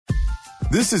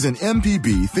This is an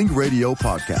MPB Think Radio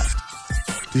podcast.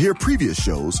 To hear previous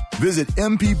shows, visit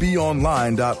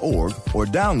mpbonline.org or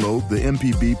download the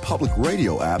MPB Public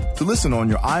Radio app to listen on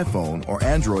your iPhone or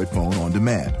Android phone on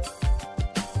demand.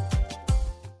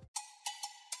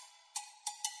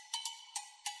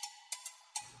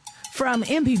 From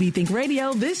MPB Think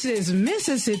Radio, this is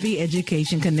Mississippi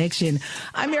Education Connection.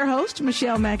 I'm your host,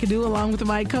 Michelle McAdoo, along with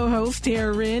my co-host,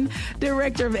 Tara Wren,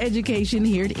 Director of Education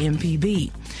here at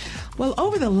MPB. Well,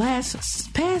 over the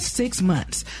past 6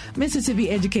 months, Mississippi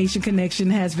Education Connection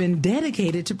has been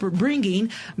dedicated to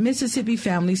bringing Mississippi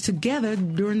families together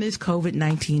during this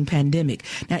COVID-19 pandemic.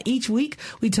 Now, each week,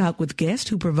 we talk with guests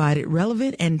who provided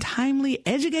relevant and timely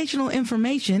educational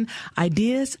information,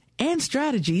 ideas, and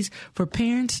strategies for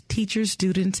parents, teachers,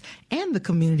 students, and the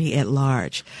community at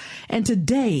large. And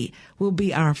today will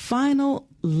be our final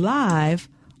live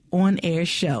on-air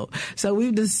show. So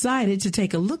we've decided to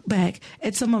take a look back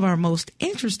at some of our most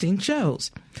interesting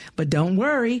shows. But don't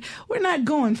worry, we're not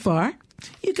going far.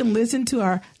 You can listen to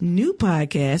our new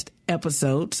podcast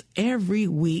episodes every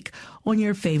week on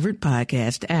your favorite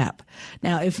podcast app.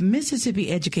 Now, if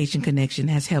Mississippi Education Connection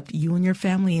has helped you and your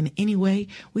family in any way,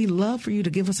 we'd love for you to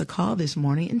give us a call this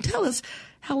morning and tell us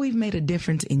how we've made a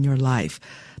difference in your life.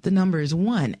 The number is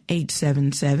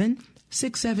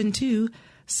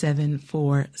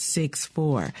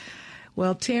 1-877-672-7464.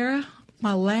 Well, Tara,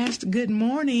 my last good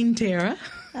morning, Tara.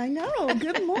 I know.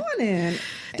 Good morning.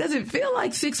 Does it feel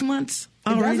like 6 months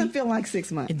already? It doesn't feel like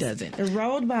 6 months. It doesn't. It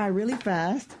rolled by really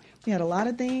fast. We had a lot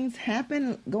of things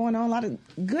happen, going on, a lot of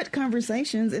good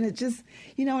conversations, and it just,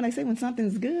 when they say when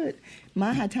something's good,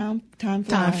 time flies.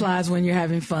 Time flies when you're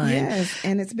having fun. Yes,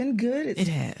 and it's been good. It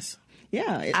has.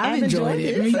 Yeah, I've enjoyed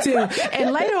it. Me too.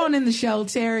 And later on in the show,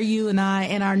 Tara, you and I,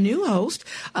 and our new host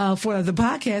for the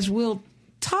podcast, will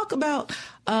talk about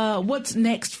what's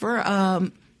next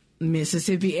for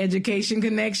Mississippi Education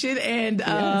Connection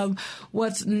and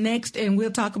what's next. And we'll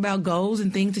talk about goals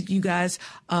and things that you guys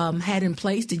had in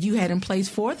place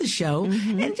for the show,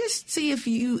 and just see if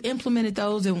you implemented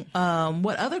those and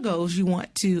what other goals you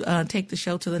want to take the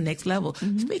show to the next level.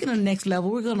 Speaking of the next level,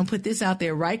 we're going to put this out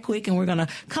there right quick, and we're going to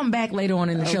come back later on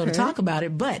in the show to talk about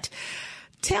it. But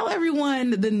tell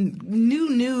everyone the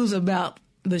new news about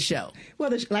the show.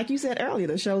 Well, like you said earlier,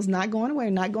 the show's not going away,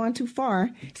 not going too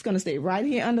far. It's going to stay right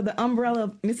here under the umbrella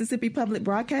of Mississippi Public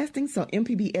Broadcasting. So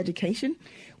MPB Education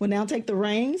will now take the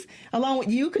reins, along with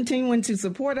you continuing to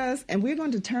support us. And we're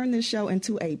going to turn this show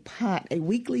into a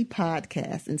weekly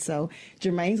podcast. And so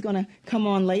Jermaine's going to come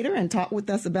on later and talk with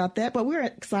us about that. But we're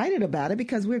excited about it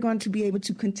because we're going to be able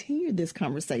to continue this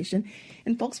conversation.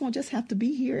 And folks won't just have to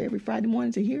be here every Friday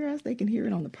morning to hear us. They can hear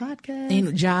it on the podcast.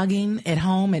 And jogging at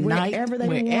home at night. Wherever they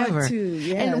want to.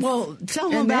 Yes. And tell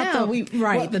them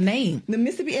about the name. The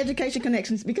Mississippi Education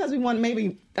Connections, because we want to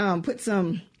maybe put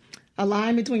a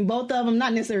line between both of them,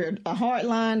 not necessarily a hard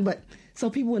line, but so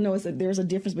people will know that there's a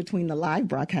difference between the live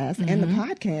broadcast and the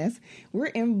podcast. We're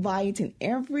inviting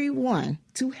everyone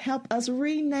to help us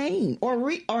rename or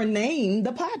name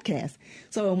the podcast.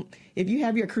 So if you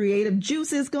have your creative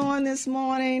juices going this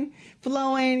morning,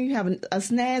 flowing, you have a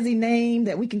snazzy name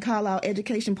that we can call our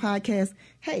education podcast,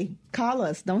 hey, call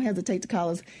us. Don't hesitate to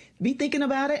call us. Be thinking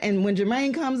about it. And when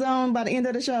Jermaine comes on by the end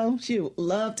of the show, she'll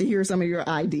love to hear some of your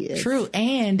ideas. True.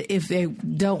 And if they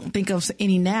don't think of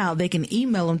any now, they can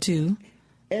email them to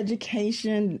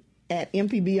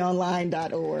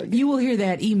education@mpbonline.org. You will hear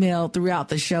that email throughout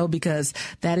the show because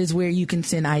that is where you can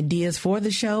send ideas for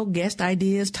the show, guest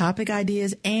ideas, topic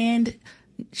ideas, and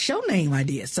show name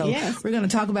ideas. So we're going to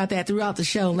talk about that throughout the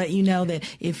show and let you know that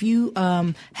if you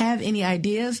have any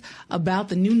ideas about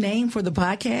the new name for the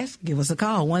podcast, give us a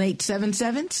call,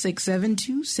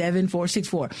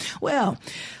 1-877-672-7464. Well,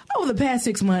 over the past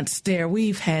 6 months,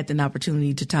 we've had an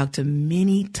opportunity to talk to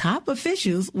many top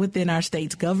officials within our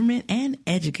state's government and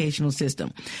educational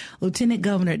system. Lieutenant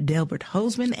Governor Delbert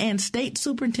Hosemann and State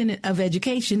Superintendent of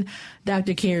Education,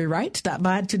 Dr. Carrie Wright, stopped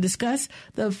by to discuss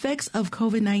the effects of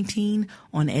COVID-19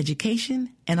 on education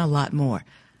and a lot more.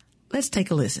 Let's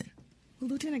take a listen. Well,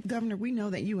 Lieutenant Governor, we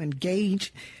know that you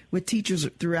engage with teachers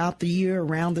throughout the year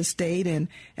around the state. And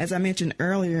as I mentioned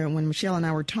earlier, when Michelle and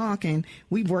I were talking,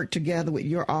 we've worked together with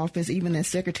your office, even as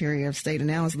Secretary of State and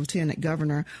now as Lieutenant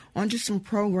Governor, on just some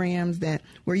programs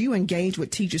where you engage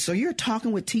with teachers. So you're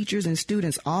talking with teachers and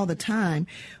students all the time.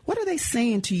 What are they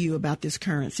saying to you about this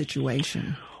current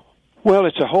situation? Well,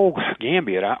 it's a whole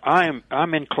gambit.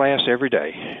 I'm in class every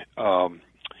day.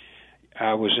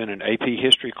 I was in an AP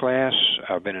history class.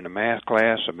 I've been in a math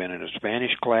class. I've been in a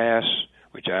Spanish class.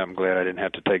 which I'm glad I didn't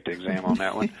have to take the exam on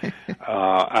that one.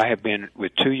 I have been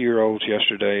with 2-year-olds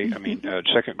yesterday,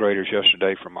 second graders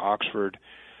yesterday from Oxford.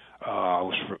 I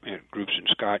was in groups in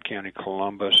Scott County,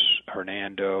 Columbus,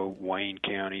 Hernando, Wayne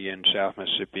County in South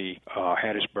Mississippi,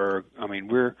 Hattiesburg.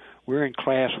 We're in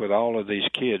class with all of these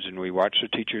kids, and we watch the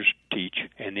teachers teach,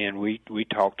 and then we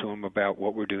talk to them about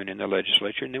what we're doing in the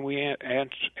legislature, and then we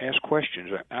ask questions.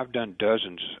 I've done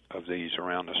dozens of these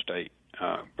around the state.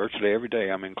 Virtually every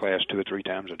day I'm in class 2 or 3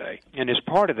 times a day. And as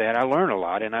part of that, I learn a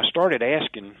lot, and I started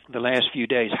asking the last few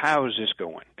days, how is this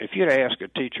going? If you'd ask a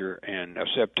teacher in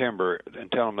September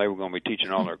and tell them they were going to be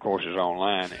teaching all their courses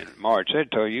online in March,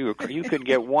 they'd tell you couldn't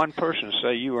get one person to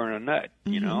say you were a nut,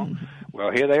 you know?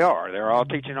 Well, here they are. They're all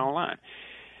teaching online.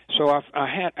 So I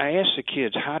asked the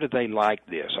kids, how do they like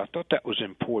this? I thought that was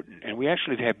important. And we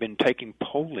actually have been taking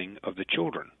polling of the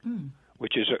children.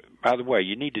 Which is, by the way,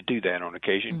 you need to do that on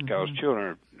occasion because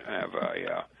children have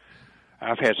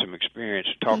I've had some experience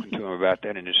talking to them about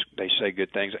that, and they say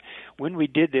good things. When we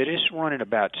did that, it's running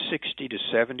about 60 to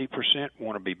 70%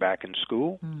 want to be back in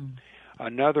school.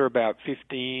 Another about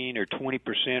 15 or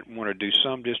 20% want to do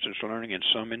some distance learning and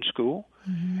some in school.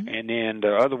 And then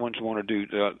the other ones want to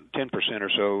do 10% or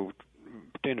so,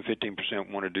 10 to 15%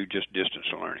 want to do just distance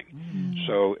learning.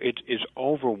 So it's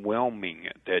overwhelming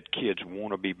that kids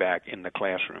want to be back in the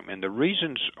classroom. And the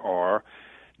reasons are,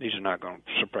 these are not going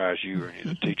to surprise you or any of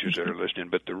the teachers that are listening,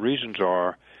 but the reasons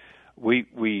are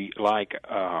we like,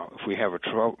 if we have a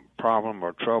problem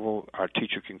or trouble, our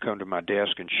teacher can come to my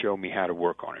desk and show me how to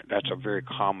work on it. That's a very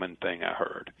common thing I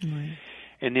heard.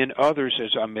 And then others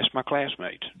is I miss my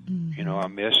classmates. You know, I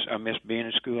miss being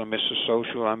in school. I miss the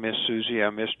social. I miss Susie. I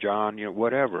miss John. You know,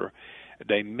 whatever.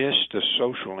 They miss the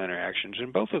social interactions,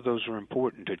 and both of those are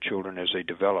important to children as they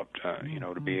develop. You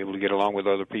know, to be able to get along with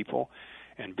other people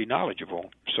and be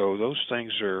knowledgeable. So those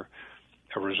things are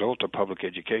a result of public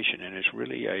education, and it's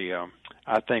really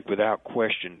I think without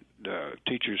question, the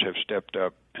teachers have stepped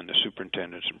up and the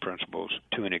superintendents and principals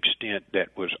to an extent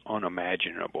that was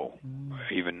unimaginable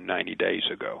even 90 days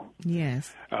ago.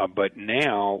 Yes. But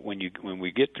now, when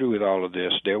we get through with all of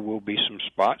this, there will be some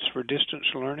spots for distance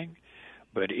learning,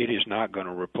 but it is not going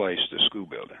to replace the school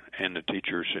building and the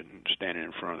teachers standing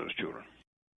in front of those children.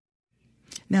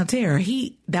 Now, Tara,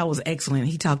 that was excellent.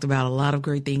 He talked about a lot of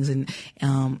great things in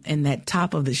that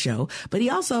top of the show, but he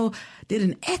also did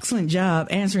an excellent job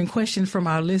answering questions from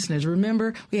our listeners.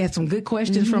 Remember, we had some good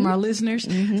questions from our listeners.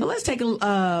 So let's take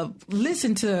a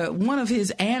listen to one of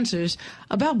his answers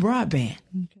about broadband.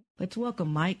 Let's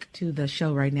welcome Mike to the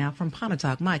show right now from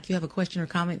Pontotoc. Mike, you have a question or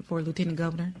comment for Lieutenant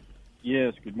Governor?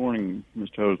 Yes, good morning,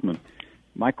 Mr. Hoseman.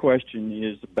 My question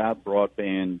is about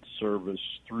broadband service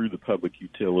through the public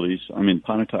utilities. I'm in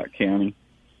Pontotoc County,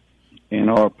 and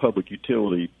our public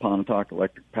utility, Pontotoc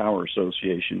Electric Power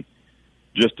Association,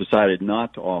 just decided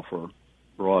not to offer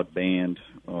broadband.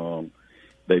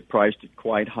 They priced it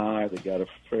quite high. They got a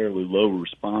fairly low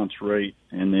response rate,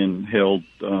 and then held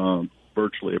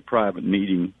virtually a private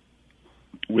meeting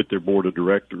with their board of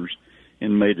directors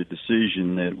and made a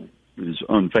decision that is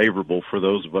unfavorable for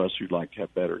those of us who'd like to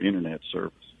have better internet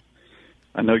service.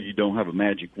 I know you don't have a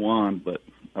magic wand, but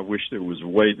I wish there was a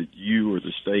way that you or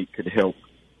the state could help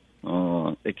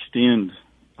extend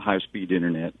high-speed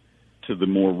internet to the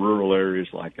more rural areas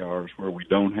like ours where we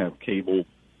don't have cable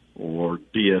or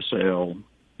DSL,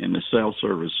 and the cell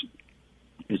service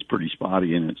is pretty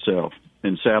spotty in itself,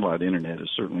 and satellite internet is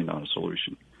certainly not a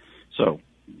solution. So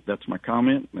that's my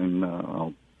comment, and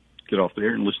I'll get off the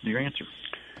air and listen to your answer.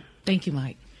 Thank you,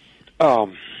 Mike.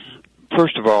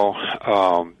 First of all,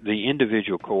 the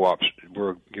individual co-ops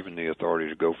were given the authority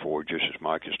to go forward, just as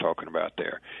Mike is talking about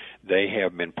there. They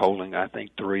have been polling. I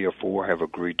think 3 or 4 have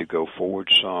agreed to go forward.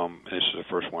 This is the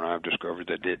first one I've discovered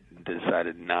that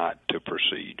decided not to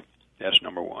proceed. That's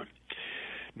number one.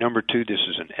 Number two, this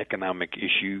is an economic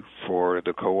issue for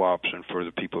the co-ops and for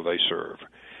the people they serve.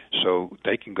 So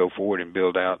they can go forward and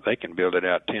build out. They can build it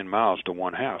out 10 miles to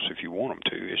one house if you want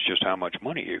them to. It's just how much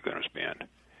money you're going to spend.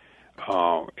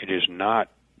 It is not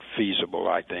feasible,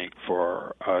 I think,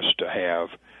 for us to have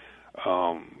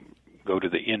go to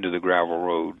the end of the gravel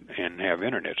road and have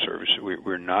internet service.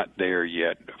 We're not there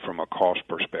yet from a cost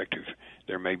perspective.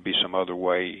 There may be some other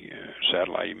way.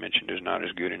 Satellite you mentioned is not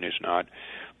as good, and it's not.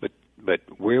 But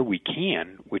where we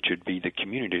can, which would be the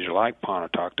communities like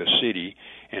Pontotoc, the city,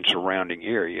 and surrounding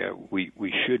area,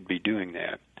 we should be doing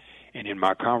that. And in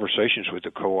my conversations with the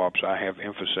co-ops, I have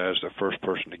emphasized the first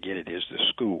person to get it is the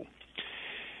school.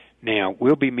 Now,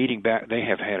 we'll be meeting back. They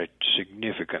have had a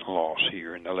significant loss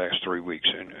here in the last 3 weeks,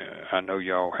 and I know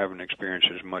y'all haven't experienced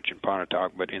as much in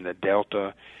Pontotoc, but in the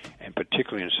Delta, and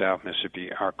particularly in South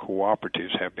Mississippi, our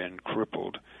cooperatives have been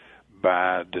crippled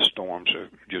by the storms of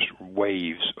just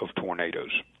waves of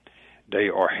tornadoes. They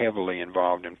are heavily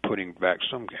involved in putting back,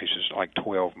 some cases, like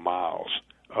 12 miles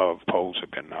of poles have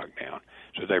been knocked down.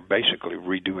 So they're basically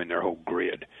redoing their whole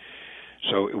grid.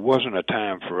 So it wasn't a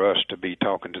time for us to be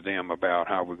talking to them about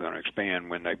how we're going to expand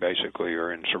when they basically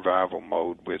are in survival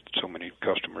mode with so many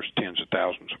customers, tens of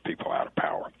thousands of people out of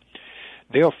power.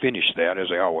 They'll finish that, as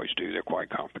they always do. They're quite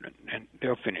competent, and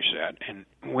they'll finish that. And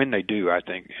when they do, I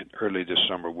think early this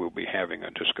summer we'll be having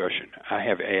a discussion. I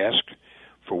have asked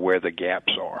for where the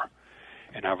gaps are,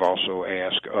 and I've also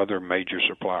asked other major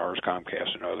suppliers,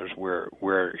 Comcast and others,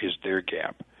 where is their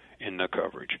gap in the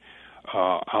coverage.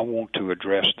 I want to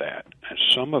address that. And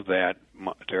some of that,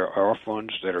 there are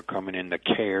funds that are coming in the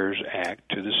CARES Act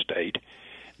to the state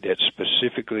that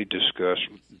specifically discuss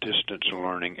distance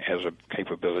learning as a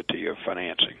capability of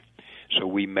financing. So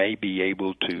we may be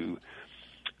able to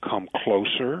come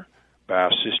closer by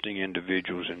assisting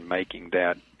individuals in making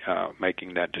that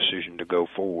decision to go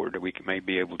forward. We may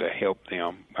be able to help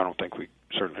them. I don't think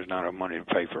certainly there's not enough money to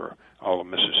pay for all of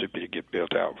Mississippi to get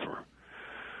built out for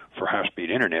high-speed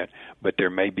internet, but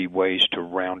there may be ways to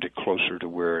round it closer to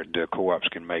where the co-ops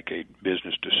can make a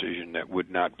business decision that would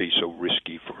not be so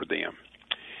risky for them.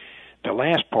 The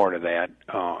last part of that,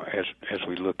 as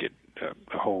we look at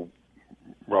the whole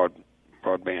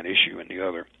broadband issue and the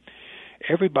other,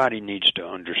 everybody needs to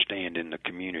understand in the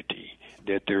community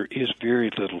that there is very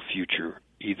little future,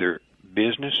 either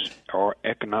business or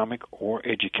economic or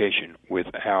education,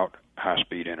 without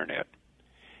high-speed internet.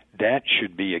 That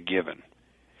should be a given.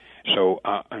 So,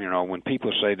 when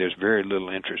people say there's very little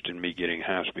interest in me getting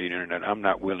high-speed internet, I'm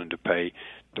not willing to pay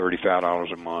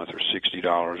 $35 a month or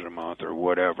 $60 a month or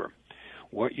whatever.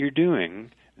 What you're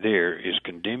doing there is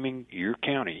condemning your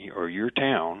county or your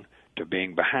town to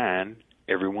being behind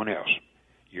everyone else.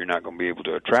 You're not going to be able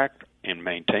to attract and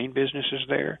maintain businesses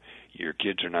there. Your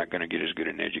kids are not going to get as good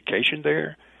an education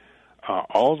there.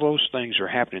 All those things are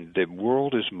happening. The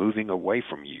world is moving away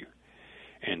from you.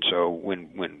 And so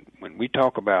when we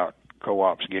talk about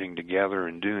co-ops getting together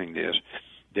and doing this,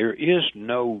 there is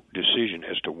no decision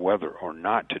as to whether or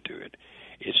not to do it.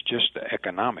 It's just the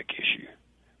economic issue.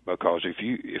 Because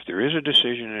if there is a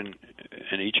decision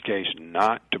in each case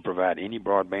not to provide any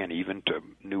broadband, even to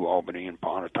New Albany and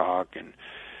Pontotoc and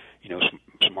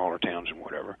smaller towns and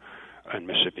whatever in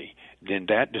Mississippi, then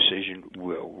that decision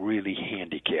will really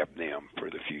handicap them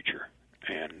for the future.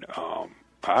 And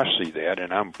I see that,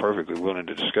 and I'm perfectly willing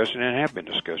to discuss it, and have been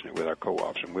discussing it with our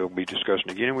co-ops, and we'll be discussing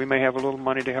it again, and we may have a little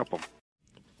money to help them.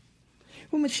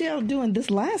 Well, Michelle, during this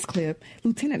last clip,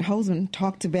 Lieutenant Holzman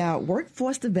talked about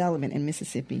workforce development in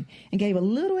Mississippi and gave a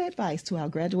little advice to our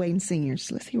graduating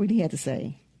seniors. Let's hear what he had to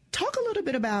say. Talk a little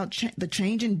bit about the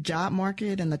changing job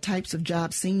market and the types of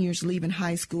jobs seniors leaving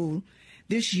high school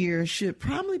this year should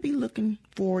probably be looking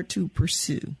forward to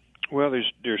pursue. Well,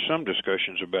 there's some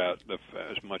discussions about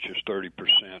as much as 30%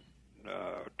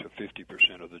 to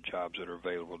 50% of the jobs that are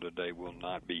available today will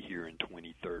not be here in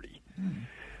 2030.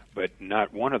 But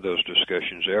not one of those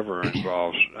discussions ever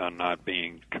involves not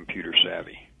being computer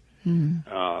savvy.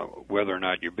 Whether or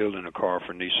not you're building a car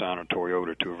for Nissan or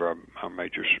Toyota, two of our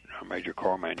major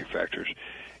car manufacturers,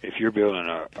 if you're building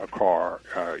a car,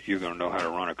 you're going to know how to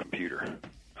run a computer.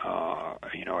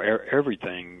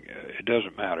 Everything, it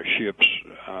doesn't matter. Ships,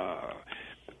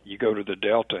 you go to the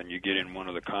Delta and you get in one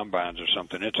of the combines or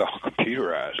something, it's all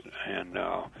computerized, and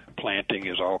planting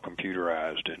is all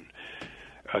computerized,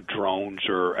 and drones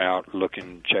are out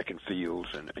checking fields,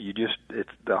 and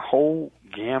it's the whole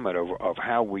gamut of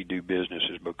how we do business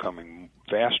is becoming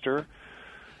faster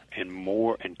and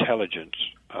more intelligence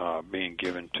being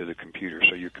given to the computer.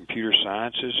 So your computer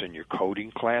sciences and your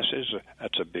coding classes,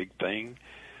 that's a big thing.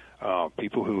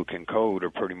 People who can code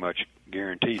are pretty much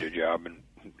guaranteed a job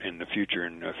in the future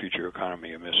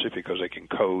economy of Mississippi, because they can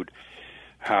code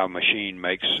how a machine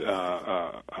makes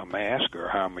a mask or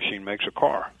how a machine makes a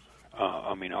car.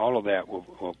 All of that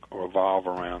will revolve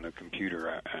around the computer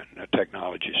and a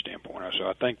technology standpoint. So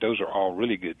I think those are all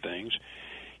really good things.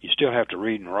 You still have to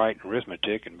read and write and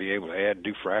arithmetic and be able to add and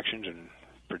do fractions and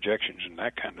projections and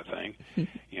that kind of thing.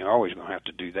 You're always going to have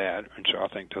to do that, and so I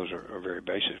think those are very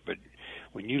basic. But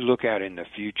when you look out in the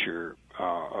future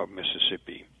of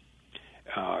Mississippi,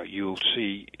 you'll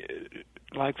see,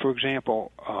 like, for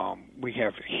example, we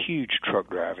have a huge truck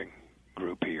driving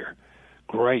group here.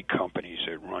 Great companies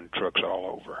that run trucks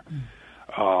all over.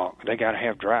 they got to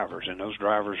have drivers, and those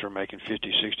drivers are making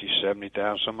 $50,000, $60,000,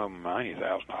 $70,000, some of them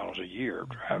 $90,000 a year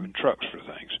driving trucks for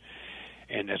things,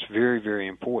 and that's very, very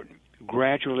important.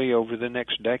 Gradually, over the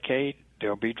next decade,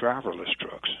 there'll be driverless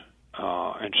trucks,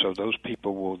 and so those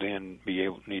people will then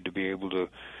need to be able to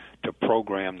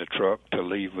program the truck to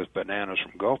leave with bananas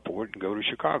from Gulfport and go to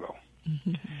Chicago.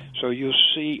 Mm-hmm. So you'll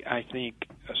see, I think,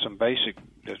 some basic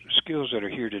skills that are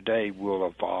here today will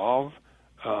evolve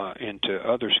into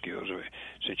other skills.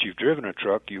 Since you've driven a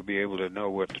truck, you'll be able to know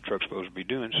what the truck's supposed to be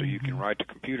doing, so you can write the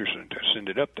computer to send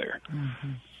it up there.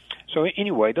 Mm-hmm. So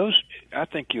anyway, I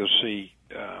think you'll see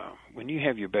when you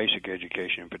have your basic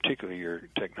education, particularly your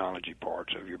technology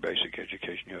parts of your basic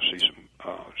education, you'll see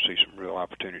some real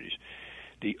opportunities.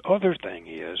 The other thing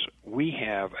is we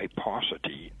have a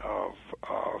paucity of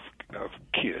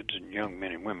kids and young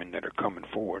men and women that are coming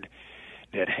forward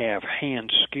that have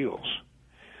hand skills.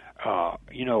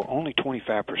 Only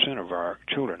 25% of our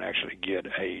children actually get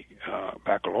a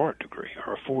baccalaureate degree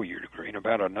or a 4-year degree, and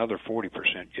about another 40%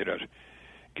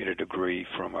 get a degree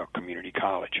from a community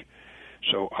college.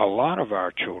 So a lot of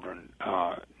our children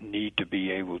need to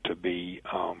be able to be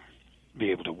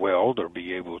able to weld, or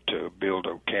be able to build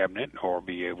a cabinet, or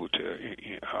be able to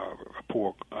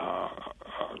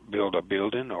build a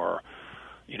building, or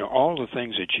all the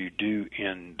things that you do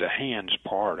in the hands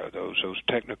part of those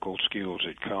technical skills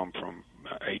that come from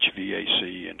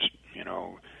HVAC and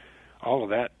all of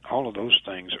that. All of those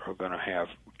things are going to have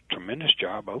tremendous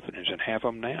job openings, and have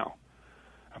them now.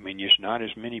 I mean, there's not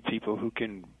as many people who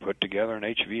can put together an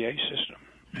HVAC system.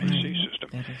 AC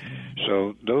system.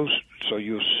 So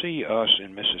you'll see us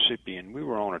in Mississippi, and we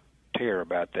were on a tear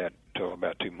about that until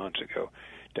about 2 months ago,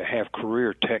 to have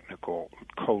career technical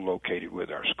co-located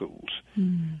with our schools,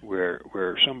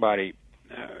 where somebody,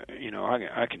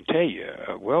 I can tell you,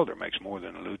 a welder makes more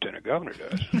than a lieutenant governor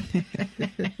does.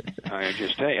 I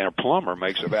just tell you, and a plumber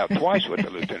makes about twice what the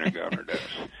lieutenant governor does.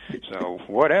 So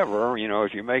whatever,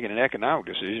 if you're making an economic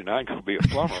decision, I could be a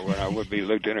plumber when I would be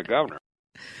lieutenant governor.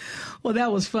 Well,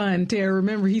 that was fun, Terry.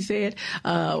 Remember, he said,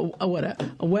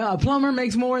 a plumber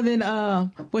makes more than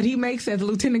what he makes as a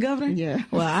lieutenant governor? Yeah.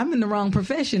 Well, I'm in the wrong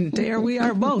profession, Terry. We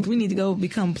are both. We need to go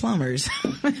become plumbers.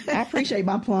 I appreciate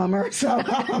my plumber, so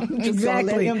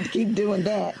exactly. Let him keep doing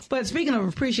that. But speaking of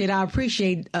appreciate, I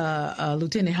appreciate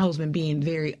Lieutenant Holzman being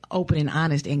very open and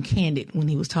honest and candid when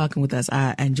he was talking with us.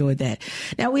 I enjoyed that.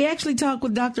 Now, we actually talked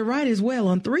with Dr. Wright as well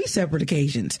on 3 separate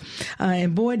occasions.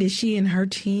 And boy, did she and her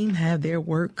team have their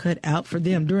work cut out for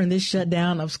them during this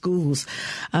shutdown of schools.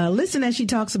 Listen as she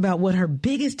talks about what her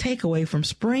biggest takeaway from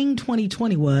spring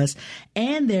 2020 was,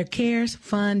 and their CARES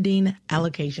funding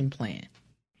allocation plan.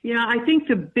 Yeah, I think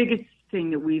the biggest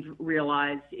thing that we've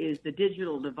realized is the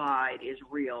digital divide is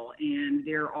real, and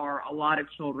there are a lot of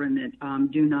children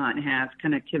that do not have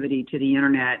connectivity to the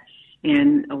internet,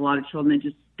 and a lot of children that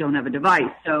just don't have a device.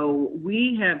 So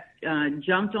we have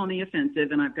jumped on the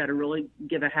offensive, and I've got to really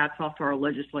give a hats off to our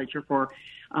legislature for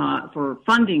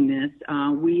funding this.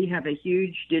 We have a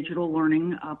huge digital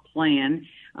learning plan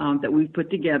that we've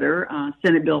put together.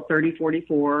 Senate Bill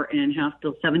 3044 and House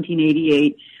Bill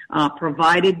 1788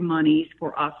 provided monies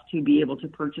for us to be able to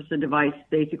purchase a device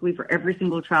basically for every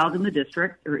single child in the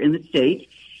district or in the state.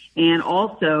 And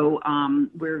also,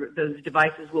 where those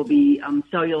devices will be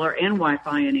cellular and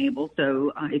Wi-Fi enabled.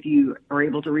 So if you are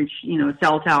able to reach, a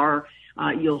cell tower,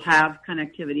 you'll have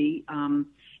connectivity. And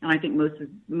I think most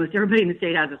everybody in the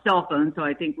state has a cell phone, so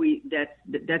I think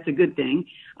that's a good thing.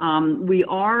 We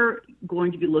are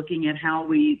going to be looking at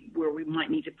where we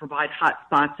might need to provide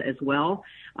hotspots as well,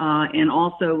 and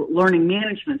also learning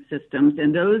management systems.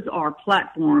 And those are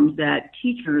platforms that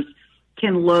teachers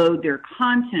can load their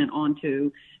content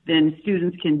onto. Then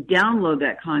students can download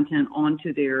that content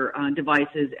onto their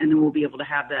devices, and then we'll be able to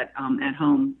have that at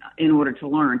home in order to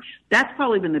learn. That's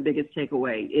probably been the biggest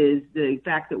takeaway, is the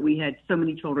fact that we had so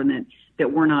many children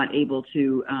that were not able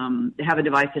to have a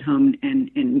device at home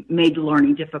and made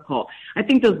learning difficult. I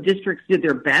think those districts did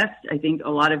their best. I think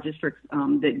a lot of districts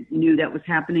that knew that was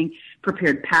happening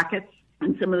prepared packets,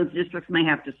 and some of those districts may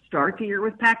have to start the year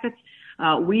with packets.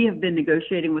 We have been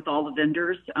negotiating with all the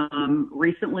vendors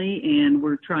recently, and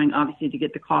we're trying, obviously, to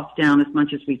get the cost down as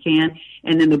much as we can.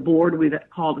 And then the board, we've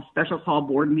called a special call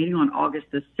board meeting on August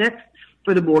the 6th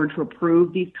for the board to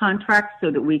approve these contracts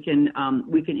so that we can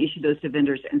issue those to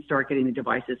vendors and start getting the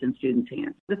devices in students'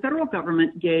 hands. The federal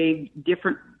government gave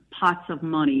different pots of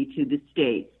money to the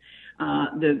states.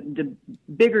 The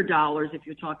bigger dollars, if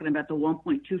you're talking about the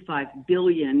 $1.25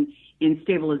 billion in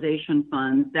stabilization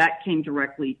funds, that came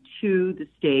directly to the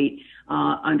state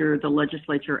under the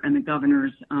legislature and the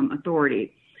governor's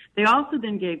authority. They also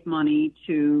then gave money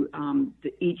to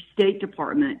each state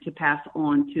department to pass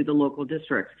on to the local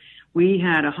districts. We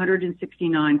had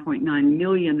 $169.9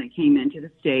 million that came into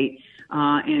the state,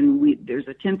 and there's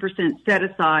a 10% set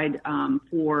aside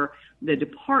for the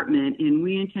department, and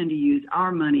we intend to use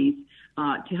our monies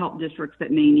to help districts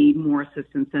that may need more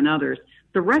assistance than others.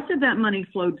 The rest of that money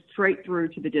flowed straight through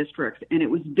to the districts, and it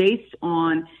was based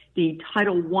on the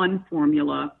Title I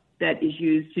formula that is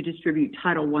used to distribute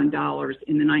Title I dollars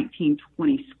in the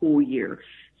 1920 school year.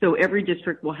 So every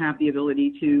district will have the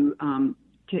ability to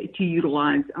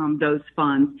utilize those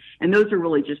funds, and those are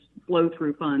really just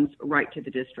flow-through funds right to the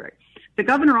district. The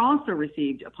governor also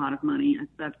received a pot of money,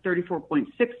 about $34.6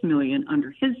 million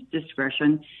under his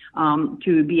discretion,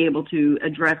 to be able to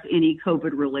address any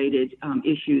COVID-related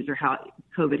issues or how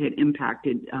COVID had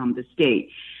impacted the state.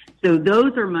 So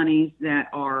those are monies that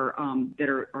are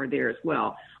there as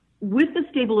well. With the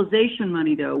stabilization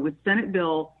money, though, with Senate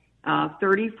Bill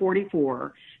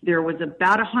 3044, there was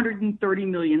about $130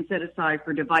 million set aside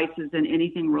for devices and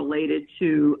anything related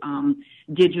to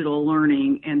digital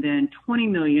learning, and then $20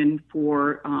 million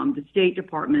for the State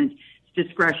Department's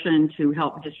discretion to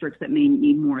help districts that may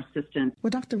need more assistance. Well,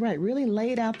 Dr. Wright really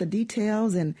laid out the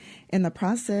details and the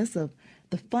process of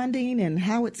the funding and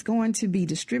how it's going to be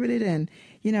distributed, and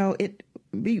it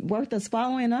be worth us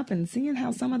following up and seeing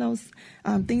how some of those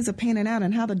things are panning out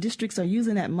and how the districts are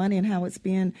using that money and how it's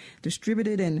being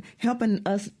distributed and helping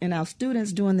us and our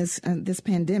students during this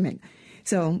pandemic.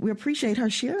 So we appreciate her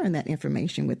sharing that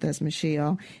information with us,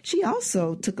 Michelle. She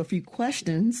also took a few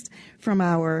questions from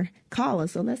our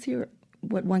callers, so let's hear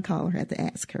what one caller had to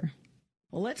ask her.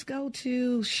 Well, let's go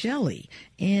to Shelley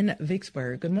in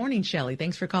Vicksburg. Good morning, Shelley.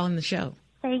 Thanks for calling the show.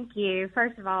 Thank you.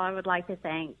 First of all, I would like to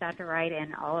thank Dr. Wright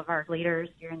and all of our leaders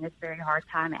during this very hard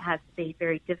time. It has to be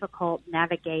very difficult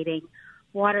navigating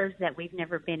waters that we've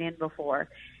never been in before.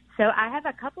 So I have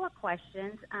a couple of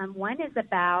questions. One is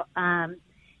about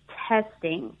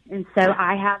testing. And so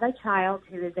I have a child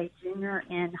who is a junior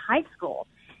in high school,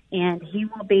 and he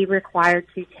will be required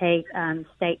to take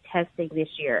state testing this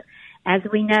year. As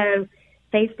we know,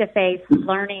 face-to-face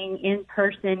learning in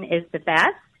person is the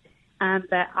best.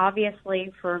 But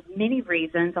obviously, for many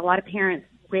reasons, a lot of parents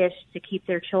wish to keep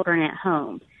their children at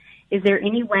home. Is there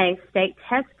any way state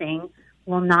testing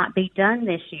will not be done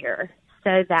this year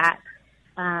so that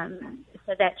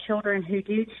children who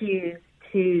do choose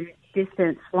to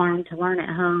distance learn to learn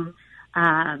at home,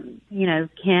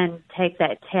 can take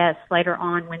that test later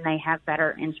on when they have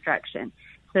better instruction?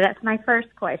 So that's my first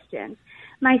question.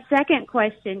 My second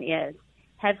question is,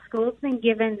 have schools been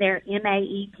given their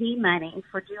MAEP money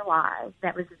for July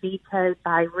that was vetoed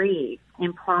by Reed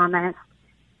and promised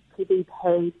to be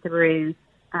paid through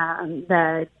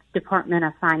the Department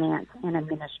of Finance and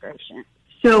Administration?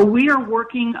 So we are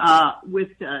working with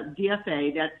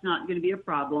DFA. That's not going to be a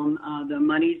problem. The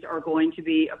monies are going to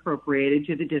be appropriated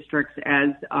to the districts as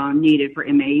needed for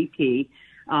MAEP,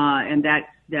 and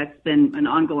that's been an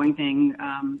ongoing thing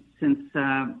since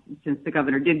the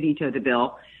governor did veto the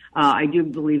bill. I do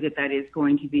believe that is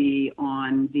going to be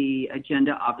on the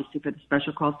agenda, obviously, for the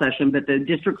special call session, but the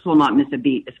districts will not miss a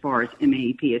beat as far as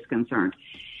MAEP is concerned.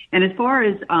 And as far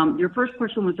as your first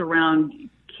question was around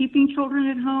keeping children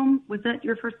at home, was that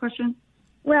your first question?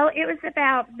 Well, it was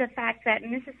about the fact that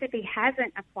Mississippi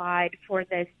hasn't applied for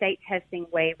the state testing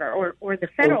waiver or the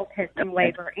federal testing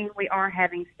waiver, and we are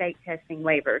having state testing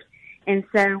waivers. And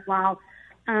so while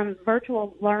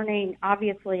virtual learning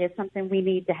obviously is something we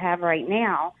need to have right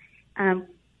now,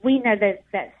 we know that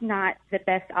that's not the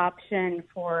best option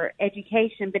for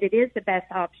education, but it is the best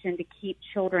option to keep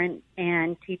children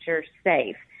and teachers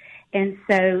safe. And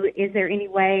so is there any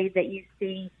way that you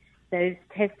see those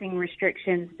testing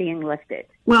restrictions being lifted?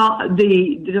 Well,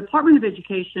 the Department of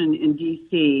Education in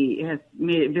D.C. has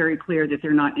made it very clear that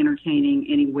they're not entertaining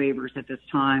any waivers at this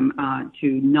time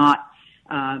to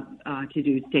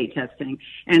do state testing.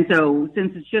 And so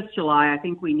since it's just July, I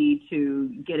think we need to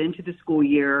get into the school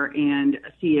year and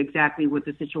see exactly what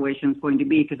the situation is going to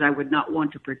be, because I would not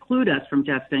want to preclude us from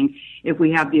testing if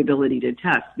we have the ability to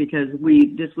test, because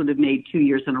this would have made 2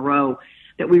 years in a row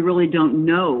that we really don't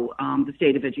know the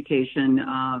state of education,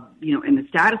 and the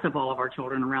status of all of our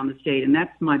children around the state, and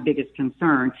that's my biggest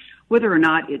concern. Whether or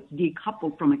not it's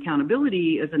decoupled from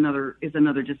accountability is another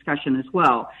discussion as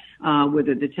well.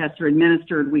 Whether the tests are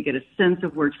administered, we get a sense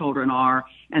of where children are,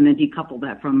 and then decouple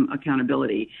that from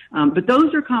accountability. But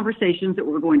those are conversations that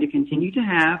we're going to continue to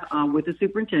have with the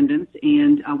superintendents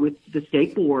and with the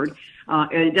state board.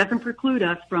 And it doesn't preclude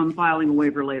us from filing a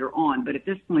waiver later on. But at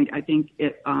this point, I think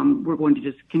we're going to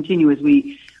just continue as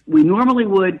we normally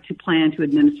would to plan to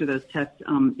administer those tests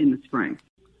in the spring.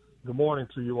 Good morning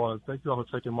to you all, and thank you all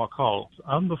for taking my call.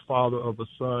 I'm the father of a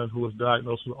son who was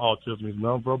diagnosed with autism. He's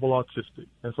nonverbal autistic.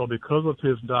 And so because of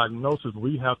his diagnosis,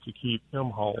 we have to keep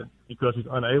him home because he's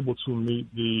unable to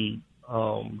meet the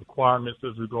requirements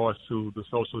as regards to the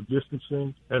social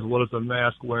distancing as well as the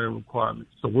mask wearing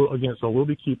requirements. So we'll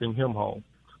be keeping him home.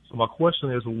 So my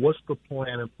question is, what's the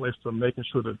plan in place to making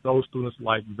sure that those students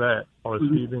like that are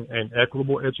receiving an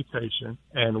equitable education?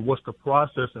 And what's the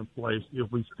process in place if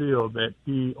we feel that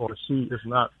he or she is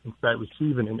not, in fact,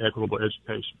 receiving an equitable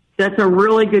education? That's a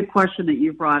really good question that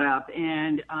you brought up.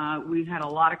 And we've had a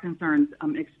lot of concerns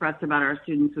expressed about our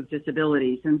students with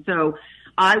disabilities. And so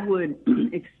I would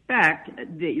expect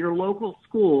that your local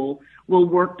school will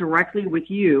work directly with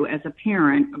you as a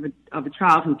parent of a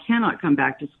child who cannot come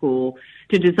back to school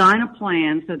to design a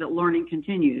plan so that learning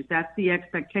continues. That's the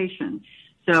expectation.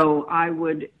 So I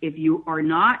would, if you are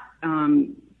not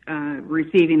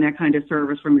receiving that kind of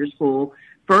service from your school,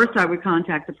 first I would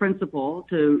contact the principal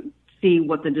to see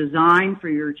what the design for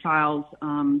your child's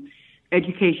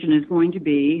education is going to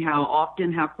be, how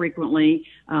often, how frequently,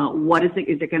 what is it?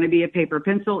 Is it going to be a paper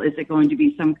pencil? Is it going to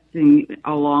be something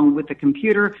along with the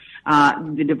computer?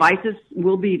 The devices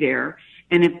will be there.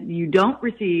 And if you don't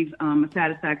receive a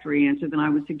satisfactory answer, then I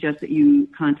would suggest that you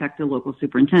contact the local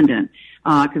superintendent.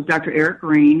 Because Dr. Eric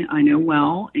Green, I know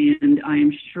well, and I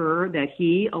am sure that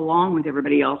he, along with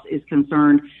everybody else, is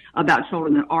concerned about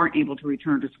children that aren't able to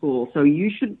return to school. So you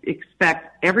should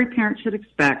expect, every parent should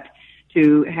expect,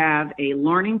 to have a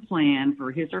learning plan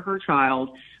for his or her child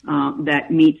that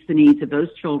meets the needs of those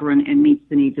children and meets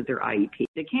the needs of their IEP.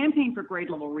 The Campaign for Grade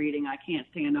Level Reading, I can't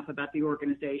say enough about the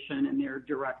organization and their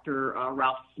director,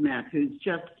 Ralph Smith, who's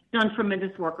just done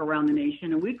tremendous work around the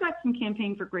nation. And we've got some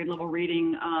Campaign for Grade Level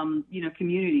Reading,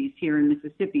 communities here in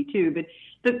Mississippi too.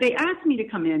 But they asked me to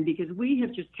come in because we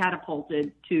have just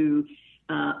catapulted to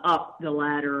up the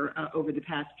ladder over the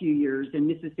past few years, and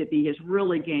Mississippi has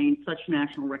really gained such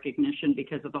national recognition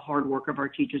because of the hard work of our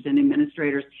teachers and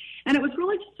administrators. And it was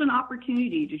really just an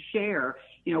opportunity to share,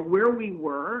 where we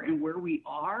were and where we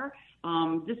are.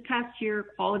 This past year,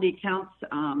 Quality Accounts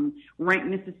ranked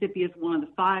Mississippi as one of the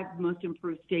 5 most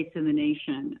improved states in the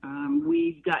nation.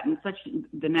 We've gotten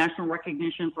the national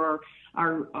recognition for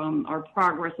our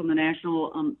progress on the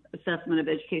National Assessment of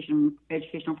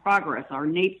Educational Progress, our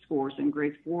NAEP scores in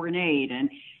grades 4 and 8, and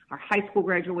our high school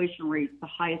graduation rate is the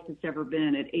highest it's ever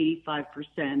been at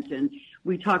 85%. And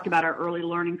we talked about our early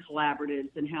learning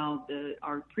collaboratives and how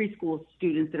our preschool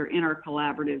students that are in our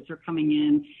collaboratives are coming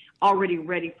in already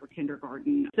ready for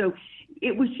kindergarten. So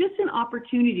it was just an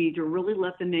opportunity to really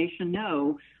let the nation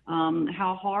know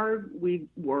how hard we've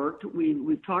worked.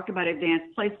 We've talked about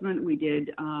advanced placement. We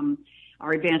did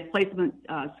our advanced placement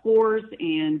scores,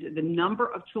 and the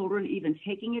number of children even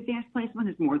taking advanced placement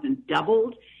has more than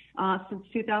doubled since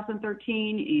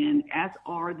 2013, and as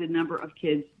are the number of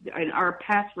kids. And our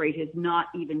pass rate has not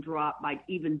even dropped by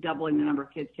even doubling the number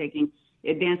of kids taking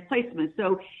advanced placement.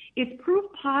 So it's proof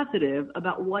positive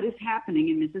about what is happening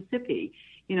in Mississippi.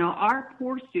 Our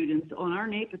poor students on our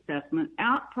NAEP assessment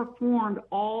outperformed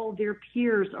all their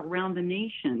peers around the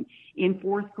nation in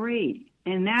 4th grade,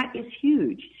 and that is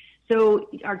huge. So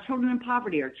our children in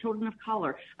poverty, our children of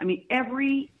color,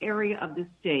 every area of the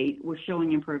state was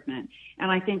showing improvement.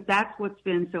 And I think that's what's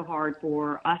been so hard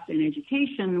for us in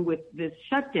education with this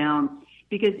shutdown,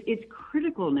 because it's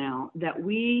critical now that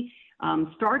we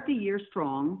start the year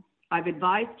strong. I've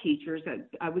advised teachers that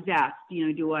I was asked,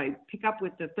 do I pick up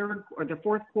with the 3rd or the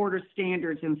 4th quarter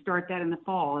standards and start that in the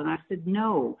fall? And I said,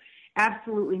 no.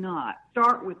 Absolutely not.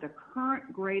 Start with the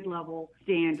current grade level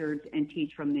standards and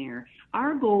teach from there.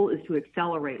 Our goal is to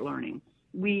accelerate learning.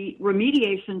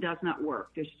 Remediation does not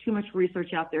work. There's too much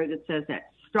research out there that says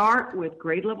that. Start with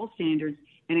grade level standards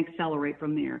and accelerate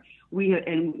from there. We've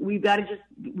got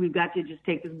to just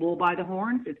take this bull by the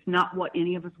horns. It's not what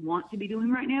any of us want to be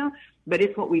doing right now, but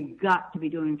it's what we've got to be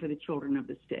doing for the children of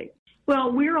the state.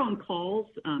 Well, we're on calls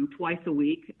twice a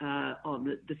week,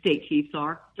 the state chiefs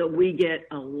are, so we get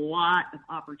a lot of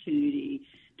opportunity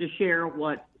to share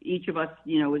what each of us,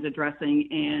 is addressing,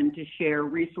 and to share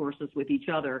resources with each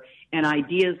other and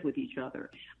ideas with each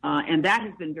other. And that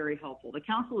has been very helpful. The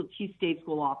Council of Chief State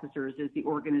School Officers is the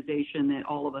organization that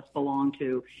all of us belong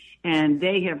to, and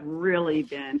they have really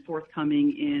been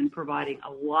forthcoming in providing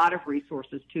a lot of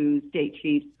resources to state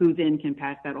chiefs who then can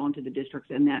pass that on to the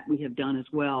districts, and that we have done as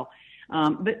well.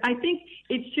 But I think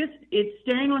it's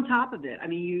staying on top of it.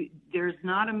 there's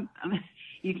not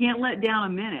you can't let down a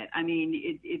minute. I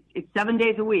mean, it's 7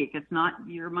 days a week. It's not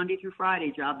your Monday through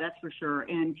Friday job, that's for sure.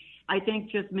 And I think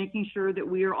just making sure that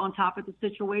we are on top of the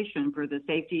situation for the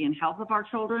safety and health of our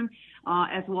children,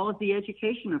 as well as the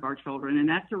education of our children. And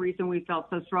that's the reason we felt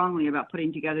so strongly about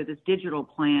putting together this digital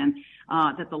plan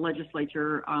that the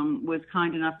legislature was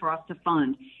kind enough for us to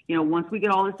fund. You know, once we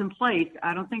get all this in place,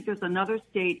 I don't think there's another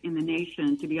state in the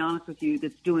nation, to be honest with you,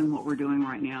 that's doing what we're doing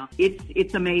right now.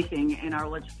 It's amazing, and our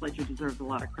legislature deserves a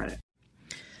lot of credit.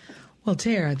 Well,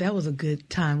 Tara, that was a good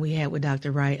time we had with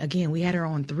Dr. Wright. Again, we had her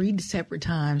on 3 separate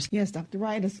times. Yes, Dr.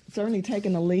 Wright has certainly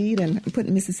taken the lead and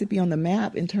putting Mississippi on the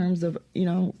map in terms of,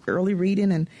 early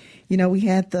reading. And, we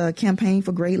had the campaign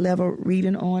for grade level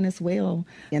reading on as well.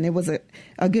 And it was a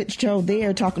good show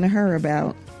there talking to her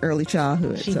about early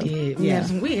childhood. She did. We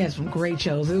had some great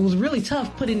shows. It was really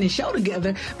tough putting this show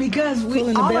together because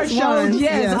all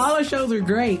our shows are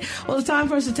great. Well, it's time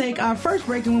for us to take our first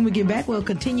break. And when we get back, we'll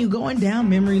continue going down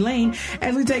memory lane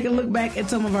as we take a look back at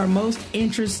some of our most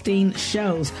interesting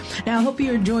shows. Now, I hope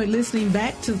you enjoyed listening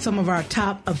back to some of our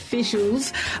top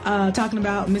officials talking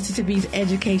about Mississippi's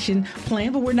education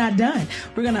plan, but we're not done.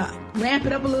 We're going to ramp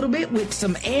it up a little bit with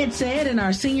some Ed Said and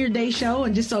our Senior Day show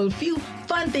and just a few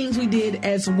fun things we did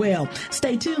as well.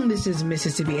 Stay tuned. This is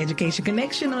Mississippi Education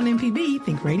Connection on MPB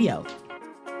Think Radio.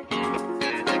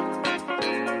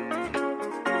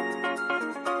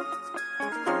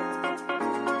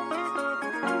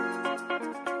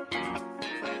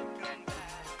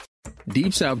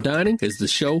 Deep South Dining is the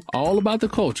show all about the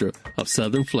culture of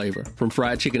Southern flavor, from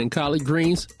fried chicken and collard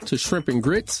greens to shrimp and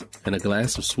grits and a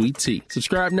glass of sweet tea.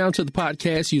 Subscribe now to the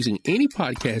podcast using any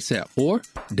podcast app or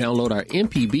download our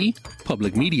MPB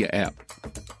Public Media app.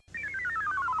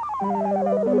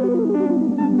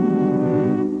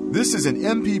 This is an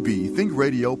MPB Think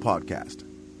Radio podcast.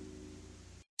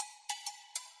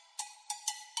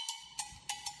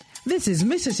 This is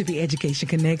Mississippi Education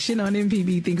Connection on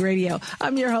MPB Think Radio.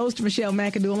 I'm your host, Michelle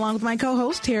McAdoo, along with my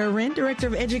co-host, Tara Wren, Director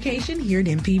of Education here at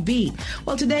MPB.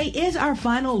 Well, today is our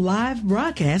final live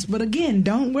broadcast, but again,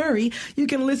 don't worry. You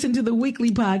can listen to the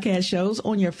weekly podcast shows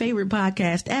on your favorite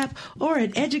podcast app or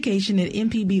at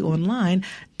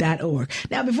education@mpbonline.org.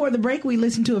 Now, before the break, we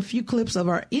listened to a few clips of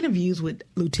our interviews with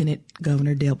Lieutenant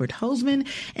Governor Delbert Hosemann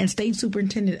and State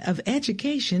Superintendent of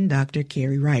Education, Dr.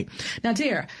 Carey Wright. Now,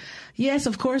 Tara, yes,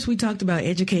 of course, we talked about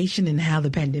education and how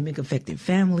the pandemic affected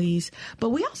families, but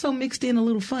we also mixed in a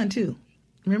little fun, too.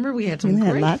 Remember, we had some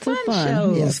great fun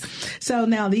shows. Yes. So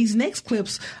now these next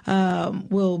clips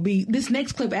this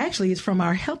next clip actually is from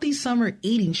our Healthy Summer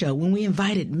Eating Show when we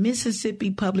invited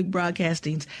Mississippi Public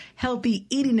Broadcasting's Healthy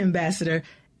Eating Ambassador,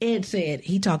 Ed Said.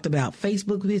 He talked about his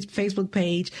Facebook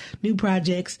page, new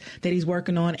projects that he's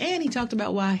working on, and he talked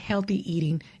about why healthy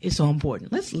eating is so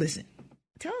important. Let's listen.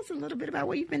 Tell us a little bit about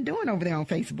what you've been doing over there on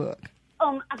Facebook.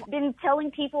 I've been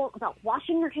telling people about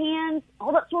washing your hands,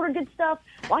 all that sort of good stuff.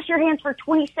 Wash your hands for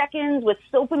 20 seconds with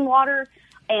soap and water,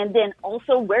 and then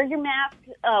also wear your mask.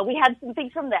 We had some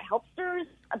things from the Helpsters.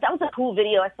 That was a cool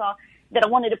video I saw that I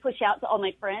wanted to push out to all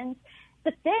my friends.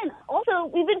 But then also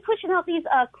we've been pushing out these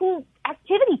cool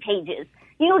activity pages,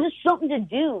 just something to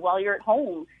do while you're at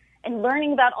home and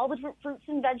learning about all the different fruits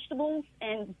and vegetables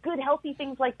and good, healthy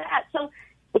things like that. So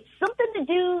it's something to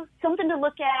do, something to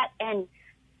look at, and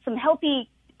some healthy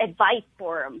advice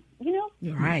for them,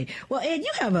 Right. Well, Ed,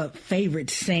 you have a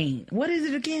favorite saying. What is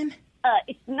it again?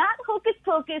 It's not hocus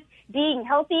pocus. Being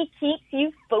healthy keeps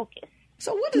you focused.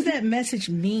 So what does that message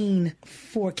mean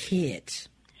for kids?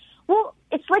 Well,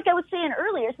 it's like I was saying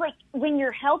earlier. It's like when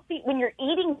you're healthy, when you're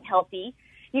eating healthy,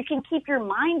 you can keep your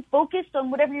mind focused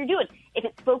on whatever you're doing. If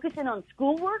it's focusing on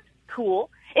schoolwork, cool.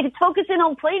 If it's focusing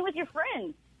on playing with your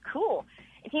friends, cool.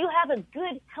 If you have a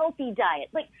good, healthy diet,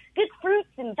 like good fruits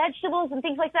and vegetables and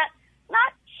things like that,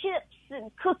 not chips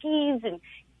and cookies and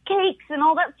cakes and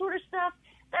all that sort of stuff,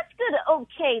 that's good.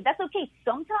 Okay, that's okay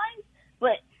sometimes,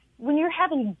 but when you're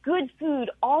having good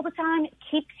food all the time, it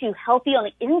keeps you healthy on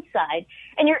the inside,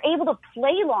 and you're able to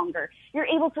play longer. You're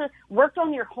able to work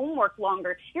on your homework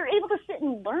longer. You're able to sit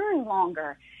and learn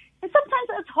longer. And sometimes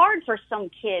that's hard for some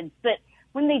kids, but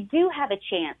when they do have a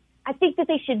chance, I think that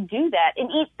they should do that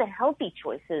and eat the healthy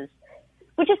choices,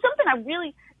 which is something I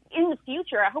really, in the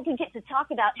future, I hope we get to talk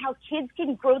about how kids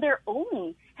can grow their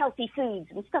own healthy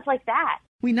foods and stuff like that.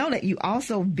 We know that you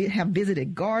also have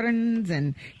visited gardens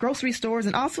and grocery stores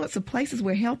and all sorts of places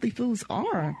where healthy foods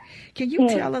are. Can you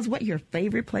tell us what your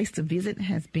favorite place to visit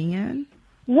has been?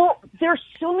 Well, there's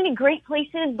so many great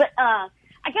places, but I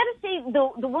got to say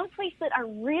the one place that I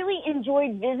really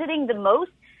enjoyed visiting the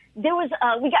most, we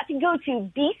got to go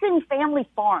to Beeson Family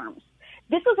Farms.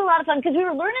 this was a lot of fun because we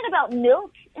were learning about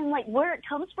milk and like where it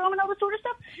comes from and all this sort of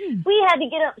stuff. We had to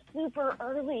get up super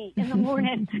early in the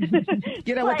morning.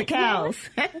 Get up with the cows.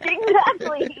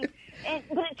 Exactly.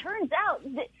 But it turns out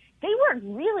that they work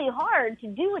really hard to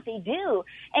do what they do.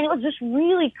 And it was just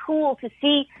really cool to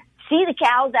see the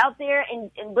cows out there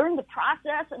and learn the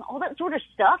process and all that sort of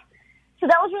stuff. So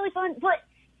that was really fun. But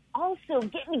also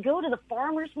getting to go to the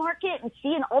farmer's market and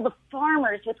seeing all the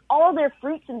farmers with all their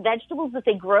fruits and vegetables that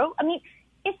they grow. I mean,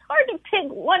 it's hard to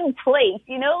pick one place,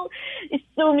 you know? There's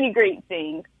so many great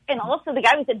things. And also the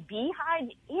guy with a beehive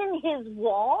in his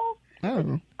wall.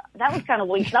 Oh. That was kind of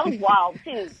weird. That was wild,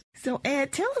 too. So,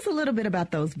 Ed, tell us a little bit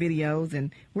about those videos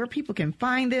and where people can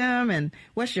find them and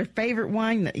what's your favorite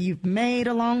one that you've made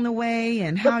along the way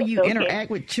and how you interact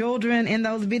with children in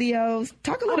those videos.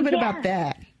 Talk a little bit about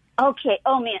that. Okay.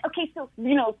 Oh, man. Okay, so,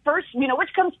 first,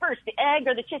 which comes first, the egg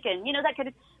or the chicken? That kind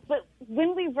of. But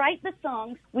when we write the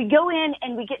songs, we go in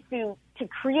and we get to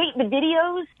create the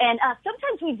videos. And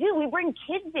sometimes we do. We bring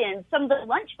kids in. Some of the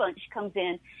lunch bunch comes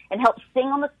in and helps sing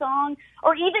on the song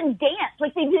or even dance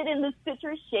like they did in the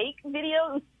Citrus Shake video.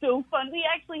 It was so fun. We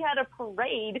actually had a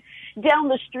parade down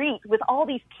the street with all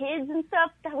these kids and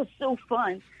stuff. That was so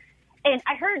fun. And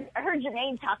I heard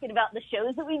Jermaine talking about the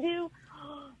shows that we do.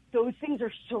 Those things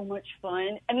are so much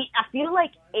fun. I mean, I feel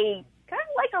like kind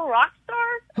of like a rock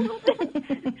star a little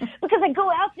bit because I go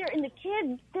out there and the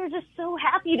kids, they're just so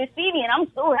happy to see me and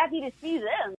I'm so happy to see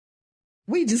them.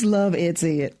 We just love Ed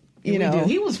Sid. He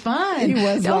was fun. He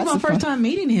was. That was my first time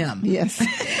meeting him. Yes.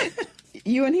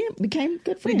 You and him became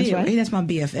good friends, we did, right? That's my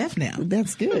BFF now.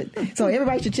 That's good. So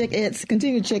everybody should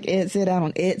continue to check Ed Sid out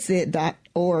on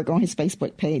edsid.org on his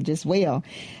Facebook page as well.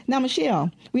 Now, Michelle,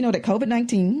 we know that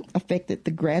COVID-19 affected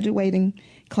the graduating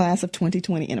class of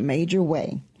 2020 in a major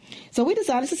way. So we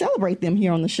decided to celebrate them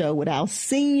here on the show with our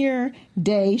Senior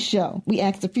Day show. We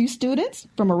asked a few students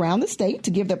from around the state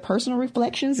to give their personal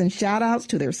reflections and shout outs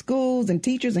to their schools and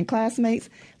teachers and classmates.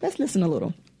 Let's listen a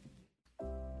little.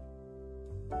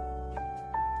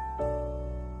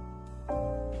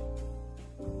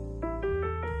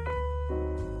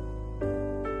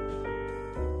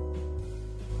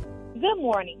 Good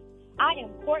morning. I am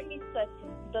Courtney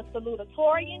Sutton, the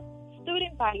salutatorian,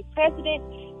 student body president,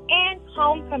 and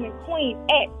homecoming queen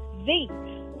at the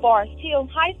Forest Hill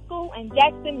High School in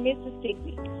Jackson,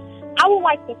 Mississippi. I would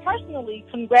like to personally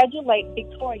congratulate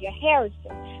Victoria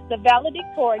Harrison, the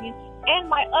valedictorian, and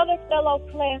my other fellow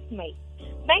classmates.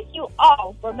 Thank you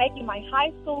all for making my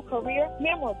high school career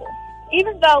memorable.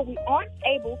 Even though we aren't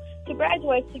able to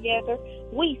graduate together,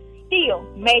 we still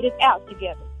made it out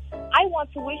together. I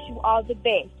want to wish you all the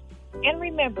best. And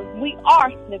remember, we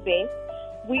are the best.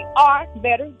 We are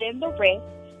better than the rest.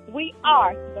 We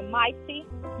are the mighty,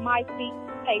 mighty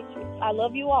Patriots. I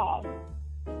love you all.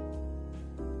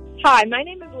 Hi, my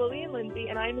name is Lillian Lindsay,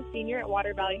 and I am a senior at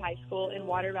Water Valley High School in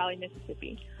Water Valley,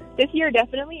 Mississippi. This year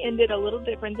definitely ended a little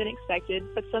different than expected,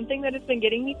 but something that has been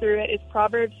getting me through it is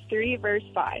Proverbs 3, verse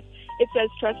 5. It says,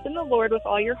 "Trust in the Lord with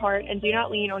all your heart and do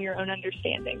not lean on your own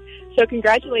understanding." So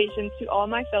congratulations to all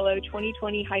my fellow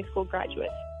 2020 high school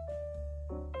graduates.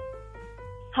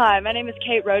 Hi, my name is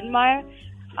Kate Rodenmeyer.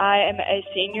 I am a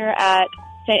senior at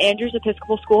St. Andrew's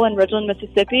Episcopal School in Ridgeland,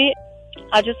 Mississippi.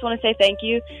 I just want to say thank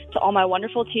you to all my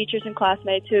wonderful teachers and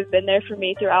classmates who have been there for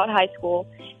me throughout high school.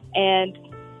 And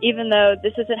even though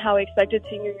this isn't how we expected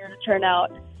senior year to turn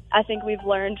out, I think we've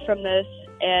learned from this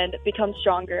and become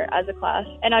stronger as a class.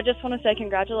 And I just want to say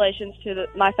congratulations to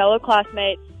my fellow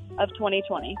classmates of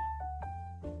 2020.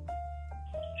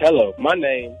 Hello, my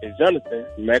name is Jonathan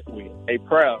McWheel, a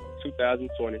proud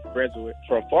 2020 graduate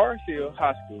from Forest Hill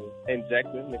High School in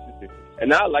Jackson, Mississippi.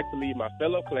 And I'd like to leave my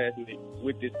fellow classmates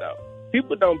with this thought.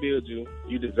 People don't build you,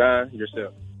 you design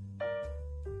yourself.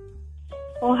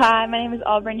 Well, hi, my name is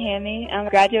Auburn Hammy. I'm a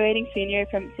graduating senior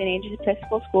from St. Andrew's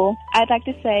Episcopal School. I'd like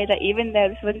to say that even though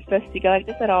this wasn't supposed to go like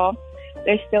this at all,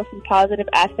 there's still some positive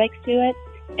aspects to it,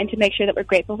 and to make sure that we're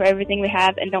grateful for everything we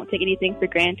have and don't take anything for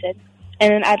granted.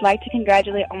 And then I'd like to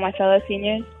congratulate all my fellow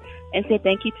seniors and say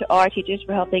thank you to all our teachers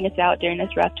for helping us out during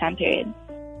this rough time period.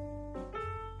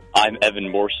 I'm Evan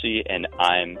Morsey, and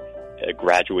I'm a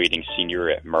graduating senior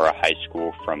at Murrah High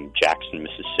School from Jackson,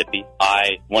 Mississippi.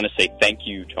 I want to say thank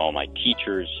you to all my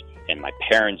teachers and my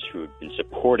parents who have been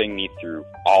supporting me through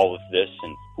all of this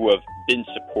and who have been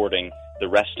supporting the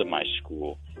rest of my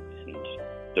school and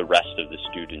the rest of the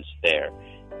students there.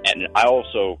 And I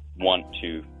also want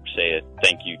to say a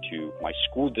thank you to my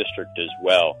school district as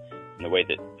well in the way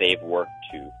that they've worked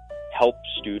to help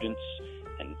students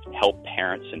and help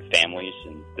parents and families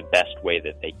in the best way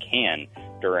that they can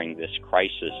during this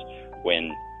crisis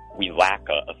when we lack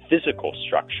a physical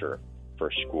structure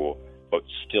for school. but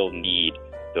still need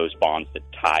those bonds that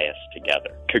tie us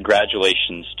together.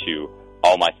 Congratulations to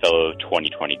all my fellow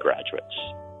 2020 graduates.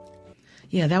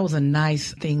 Yeah, that was a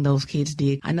nice thing those kids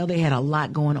did. I know they had a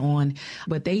lot going on,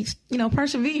 but they,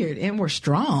 persevered and were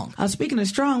strong. Speaking of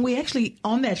strong, we actually,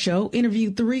 on that show,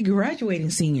 interviewed 3 graduating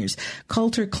seniors.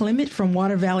 Coulter Clement from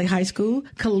Water Valley High School,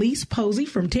 Khalees Posey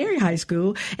from Terry High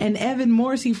School, and Evan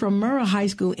Morrissey from Murrah High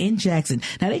School in Jackson.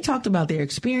 Now, they talked about their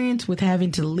experience with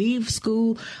having to leave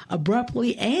school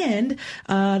abruptly, and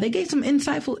they gave some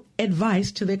insightful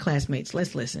advice to their classmates.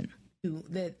 Let's listen.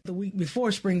 That the week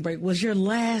before spring break was your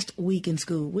last week in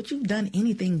school. Would you have done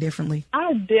anything differently?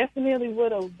 I definitely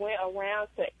would have went around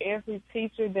to every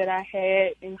teacher that I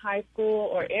had in high school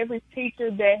or every teacher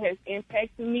that has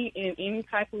impacted me in any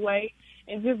type of way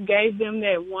and just gave them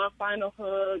that one final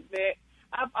hug that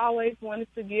I've always wanted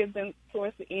to give them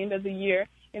towards the end of the year,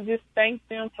 and just thank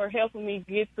them for helping me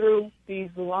get through these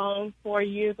long 4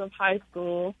 years of high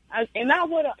school. I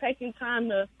would have taken time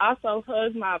to also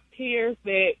hug my peers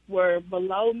that were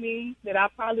below me that I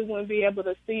probably wouldn't be able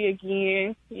to see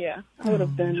again. Yeah, I would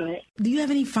have done that. Do you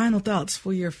have any final thoughts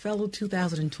for your fellow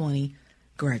 2020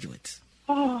 graduates?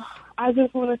 Oh, I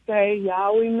just want to say,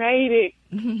 y'all, we made it.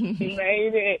 We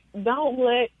made it. Don't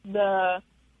let the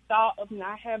thought of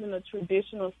not having a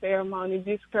traditional ceremony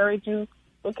discourage you,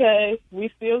 because we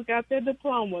still got that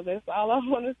diploma. That's all I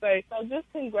want to say. So just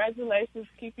congratulations.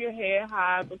 Keep your head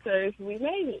high because we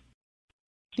made it.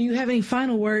 Do you have any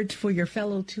final words for your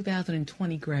fellow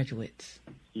 2020 graduates?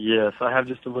 Yes, I have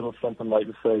just a little something I'd like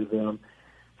to say to them.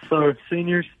 So,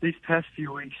 seniors, these past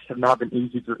few weeks have not been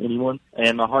easy for anyone,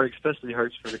 and my heart especially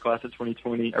hurts for the class of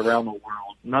 2020 around the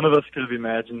world. None of us could have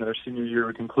imagined that our senior year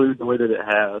would conclude the way that it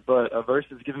has, but a verse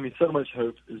that's given me so much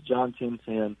hope is John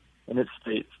 10:10, and it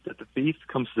states that the thief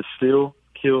comes to steal,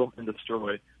 kill, and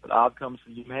destroy, but I've come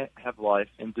so you may have life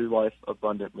and do life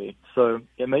abundantly. So,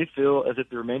 it may feel as if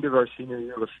the remainder of our senior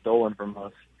year was stolen from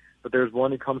us, but there's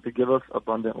one who comes to give us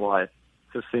abundant life.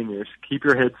 So, seniors, keep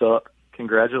your heads up.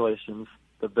 Congratulations.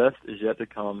 The best is yet to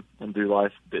come, and do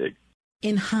life big.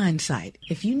 In hindsight,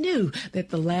 if you knew that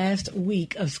the last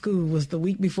week of school was the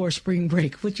week before spring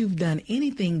break, would you have done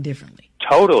anything differently?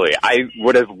 Totally. I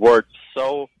would have worked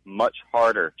so much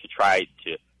harder to try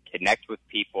to connect with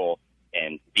people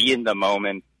and be in the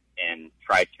moment and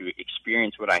try to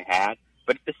experience what I had.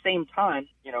 But at the same time,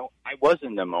 I was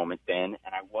in the moment then,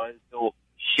 and I was still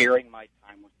sharing my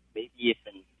time with, maybe if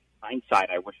in hindsight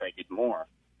I wish I did more,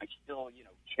 I still,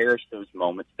 cherish those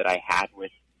moments that I had with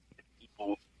the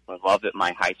people I love at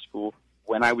my high school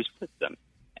when I was with them.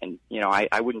 And,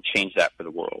 I wouldn't change that for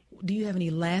the world. Do you have any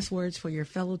last words for your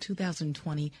fellow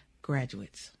 2020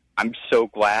 graduates? I'm so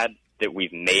glad that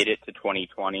we've made it to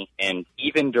 2020. And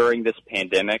even during this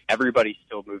pandemic, everybody's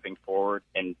still moving forward,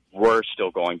 and we're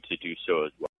still going to do so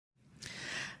as well.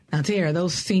 Now, Tara,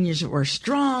 those seniors were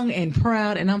strong and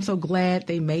proud, and I'm so glad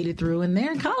they made it through, and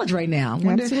they're in college right now.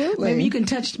 Absolutely. Maybe you can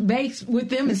touch base with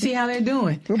them and see how they're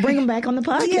doing. We'll bring them back on the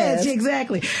podcast. Yes,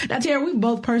 exactly. Now, Tara, we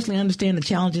both personally understand the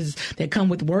challenges that come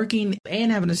with working and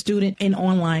having a student in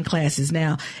online classes.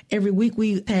 Now, every week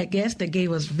we had guests that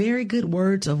gave us very good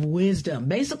words of wisdom,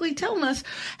 basically telling us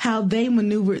how they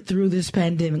maneuvered through this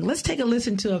pandemic. Let's take a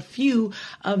listen to a few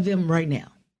of them right now.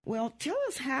 Well, tell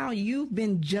us how you've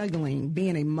been juggling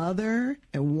being a mother,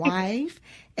 a wife,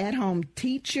 at-home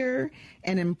teacher,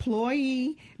 an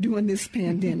employee during this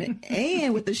pandemic,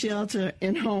 and with the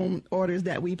shelter-in-home orders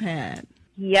that we've had.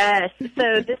 Yes.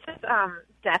 So this is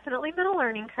definitely been a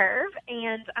learning curve,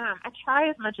 and I try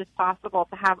as much as possible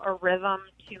to have a rhythm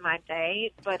to my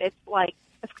day, but it's kind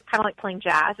of like playing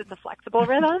jazz. It's a flexible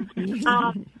rhythm.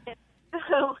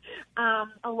 So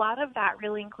a lot of that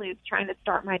really includes trying to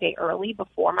start my day early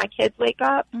before my kids wake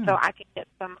up so I can get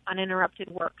some uninterrupted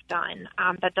work done.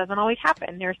 That doesn't always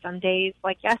happen. There are some days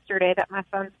like yesterday that my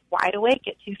son's wide awake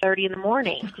at 2:30 in the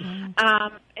morning.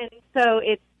 And so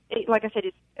it's like I said,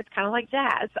 it's kind of like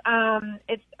jazz.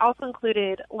 It's also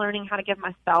included learning how to give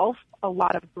myself a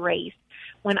lot of grace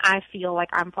when I feel like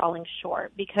I'm falling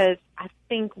short, because I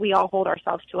think we all hold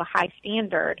ourselves to a high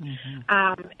standard.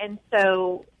 And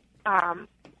so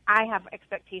I have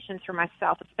expectations for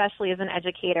myself, especially as an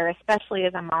educator, especially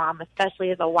as a mom,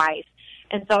 especially as a wife.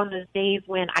 And so on those days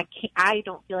when I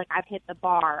don't feel like I've hit the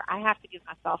bar, I have to give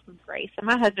myself some grace. And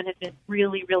my husband has been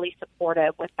really, really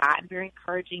supportive with that and very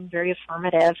encouraging, very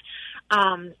affirmative.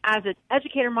 As an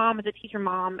educator mom, as a teacher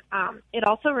mom, it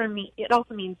also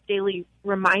means daily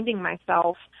reminding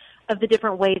myself of the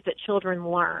different ways that children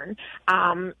learn,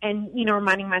 and,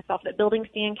 reminding myself that building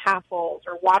sandcastles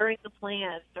or watering the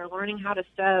plants or learning how to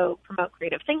sew promote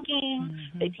creative thinking.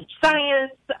 They teach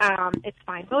science. It's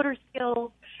fine motor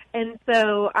skills. And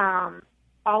so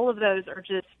all of those are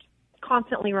just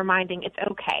constantly reminding it's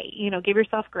okay. Give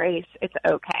yourself grace. It's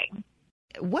okay.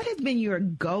 What has been your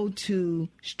go-to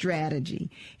strategy?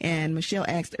 And Michelle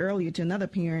asked earlier to another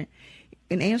parent,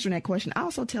 in answering that question,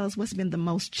 also tell us what's been the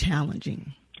most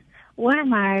challenging. One of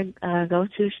my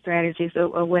go-to strategies,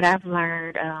 or what I've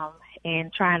learned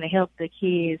in trying to help the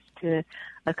kids to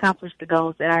accomplish the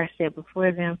goals that are set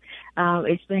before them,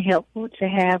 it's been helpful to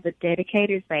have a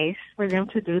dedicated space for them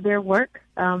to do their work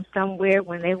somewhere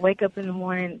when they wake up in the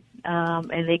morning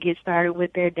and they get started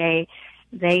with their day.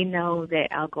 They know that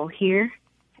I'll go here.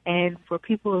 And for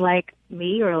people like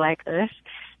me or like us,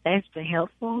 that's been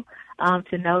helpful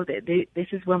to know that this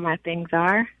is where my things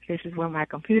are, this is where my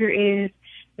computer is,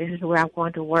 this is where I'm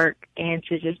going to work, and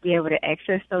to just be able to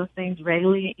access those things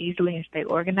readily and easily and stay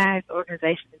organized.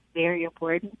 Organization is very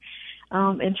important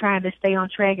in trying to stay on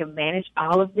track and manage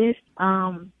all of this.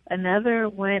 Another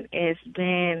one has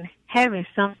been having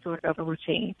some sort of a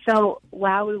routine. So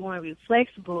while we want to be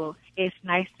flexible, it's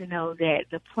nice to know that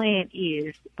the plan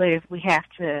is, but if we have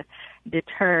to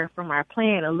deter from our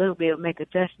plan a little bit or make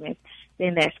adjustments,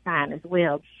 then that's fine as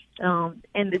well.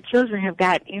 And the children have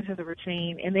gotten into the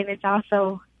routine, and then it's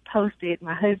also posted.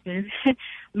 My husband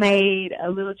made a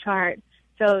little chart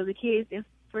so the kids, if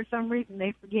for some reason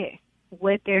they forget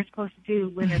what they're supposed to do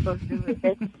when they're supposed to do it,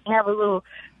 they can have a little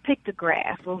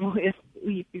pictograph, or if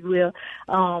you will,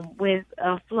 with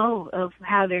a flow of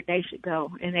how their day should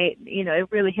go. And they,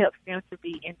 it really helps them to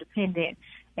be independent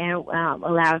and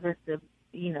allows us to,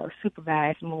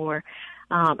 supervise more.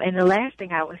 And the last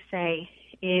thing I would say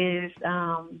is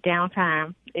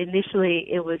downtime.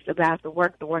 Initially, it was about the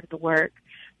work,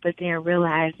 but then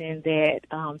realizing that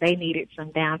they needed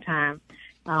some downtime,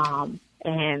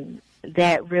 and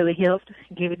that really helped,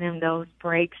 giving them those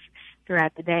breaks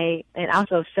throughout the day, and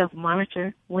also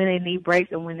self-monitor when they need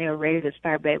breaks and when they're ready to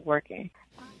start back working.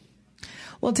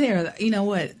 Well, Tara, you know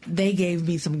what? They gave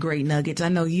me some great nuggets. I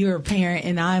know you're a parent,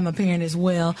 and I'm a parent as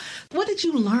well. What did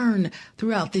you learn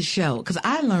throughout this show? Because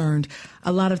I learned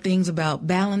a lot of things about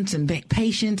balance and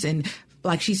patience, and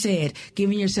like she said,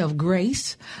 giving yourself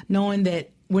grace, knowing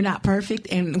that we're not perfect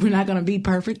and we're not going to be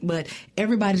perfect, but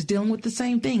everybody's dealing with the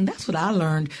same thing. That's what I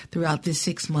learned throughout this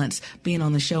 6 months being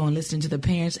on the show and listening to the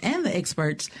parents and the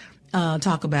experts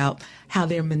talk about how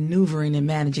they're maneuvering and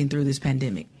managing through this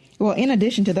pandemic. Well, in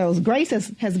addition to those, grace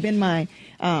has been my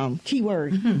key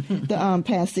word the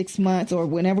past 6 months, or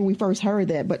whenever we first heard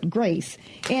that, but grace.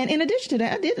 And in addition to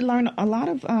that, I did learn a lot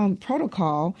of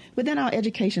protocol within our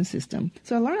education system.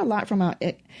 So I learned a lot from our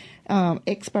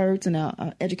experts and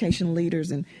our education leaders,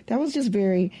 and that was just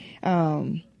very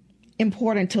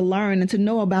important to learn and to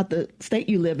know about the state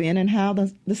you live in and how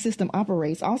the system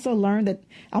operates. Also learn that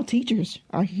our teachers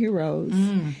are heroes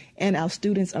and our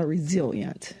students are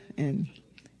resilient. And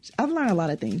I've learned a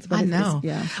lot of things. But I know.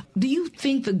 Yeah. Do you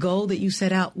think the goal that you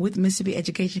set out with Mississippi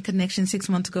Education Connection 6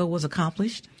 months ago was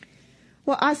accomplished?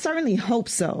 Well, I certainly hope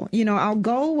so. Our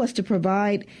goal was to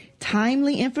provide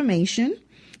timely information,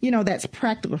 that's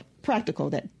practical,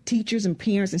 that teachers and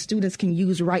parents and students can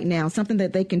use right now, something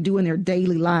that they can do in their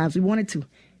daily lives. We wanted to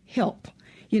help,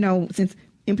 since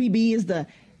MPB is the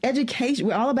education,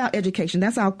 we're all about education.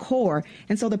 That's our core.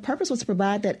 And so the purpose was to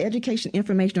provide that education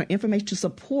information, or information to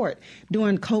support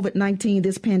during COVID-19,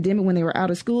 this pandemic, when they were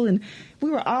out of school, and we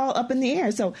were all up in the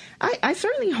air. So I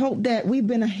certainly hope that we've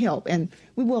been a help, and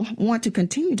we will want to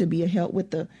continue to be a help with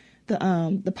the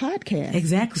podcast.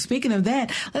 Exactly. Speaking of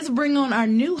that, let's bring on our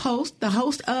new host, the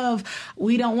host of,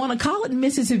 we don't want to call it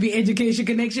Mississippi Education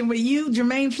Connection, but you,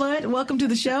 Jermaine Flood. Welcome to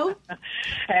the show.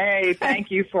 Hey, thank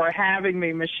you for having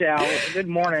me, Michelle. Good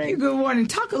morning. Good morning.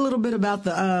 Talk a little bit about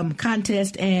the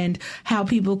contest and how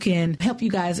people can help you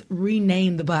guys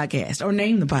rename the podcast or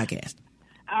name the podcast.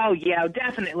 Oh, yeah,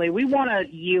 definitely. We want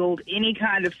to yield any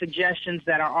kind of suggestions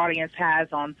that our audience has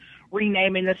on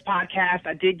renaming this podcast.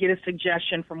 I did get a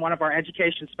suggestion from one of our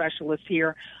education specialists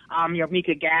here,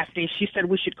 Mika Gaffney. She said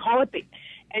we should call it the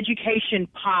Education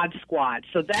Pod Squad.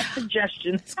 So that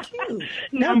suggestion. That's cute.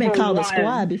 Never been called a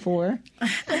squad before.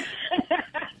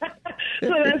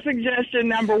 So that's suggestion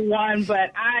number one,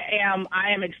 but I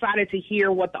am excited to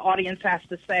hear what the audience has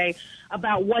to say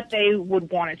about what they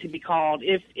would want it to be called.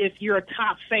 If you're a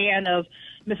top fan of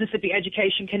Mississippi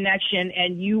Education Connection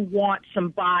and you want some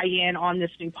buy-in on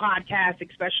this new podcast,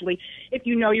 especially if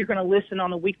you know you're going to listen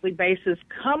on a weekly basis,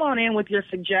 come on in with your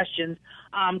suggestions,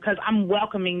 because I'm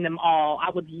welcoming them all.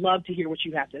 I would love to hear what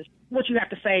you have to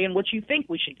say and what you think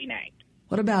we should be named.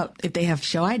 What about if they have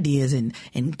show ideas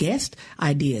and guest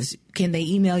ideas? Can they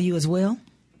email you as well?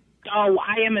 Oh,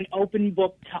 I am an open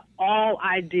book to all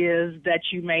ideas that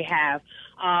you may have.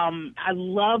 I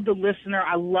love the listener.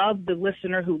 I love the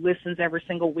listener who listens every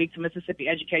single week to Mississippi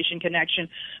Education Connection,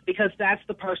 because that's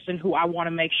the person who I want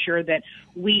to make sure that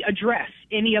we address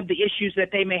any of the issues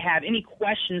that they may have, any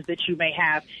questions that you may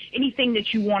have, anything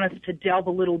that you want us to delve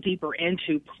a little deeper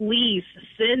into. Please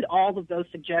send all of those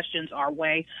suggestions our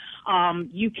way.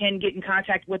 You can get in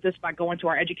contact with us by going to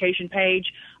our education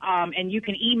page, and you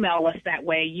can email us that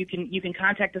way. You can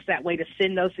contact us that way to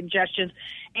send those suggestions,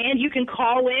 and you can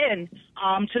call in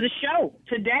to the show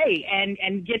today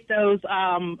and get those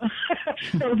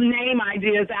those name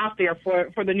ideas out there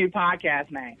for the new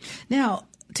podcast name. Now,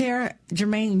 Tara,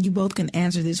 Jermaine, you both can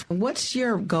answer this. What's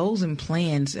your goals and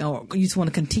plans, or you just want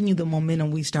to continue the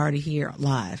momentum we started here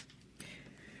live?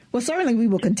 Well, certainly we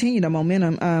will continue the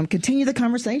momentum, continue the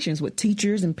conversations with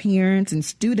teachers and parents and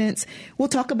students. We'll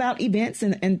talk about events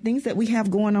and things that we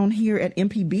have going on here at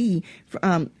MPB.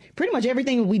 Pretty much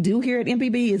everything we do here at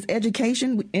MPB is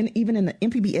education, and even in the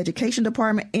MPB Education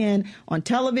Department and on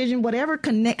television, whatever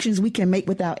connections we can make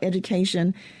with our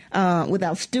education, with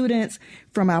our students,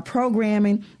 from our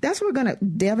programming. That's where we're going to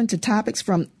delve into topics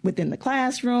from within the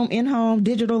classroom, in-home,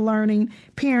 digital learning,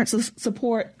 parents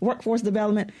support, workforce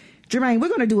development. Jermaine, we're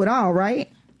going to do it all, right?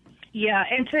 Yeah,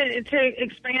 and to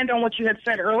expand on what you had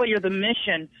said earlier, the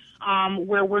mission,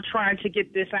 where we're trying to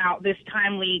get this out, this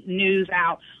timely news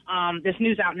out,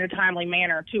 in a timely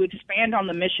manner, to expand on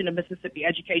the mission of Mississippi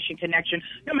Education Connection,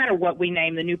 no matter what we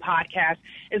name the new podcast,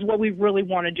 is what we really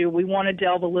want to do. We want to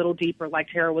delve a little deeper, like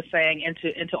Tara was saying,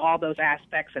 into all those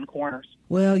aspects and corners.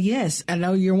 Well, yes, I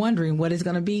know you're wondering what is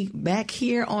going to be back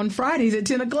here on Fridays at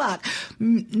 10 o'clock.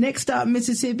 Next Stop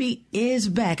Mississippi is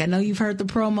back. I know you've heard the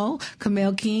promo.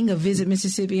 Kamel King of Visit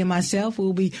Mississippi and myself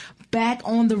will be back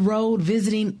on the road,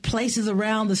 visiting places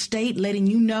around the state, letting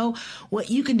you know what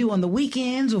you can do on the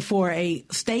weekends or for a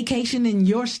staycation in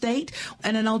your state.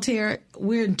 And I know, Tara,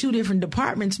 we're in two different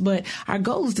departments, but our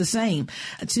goal is the same,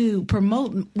 to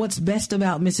promote what's best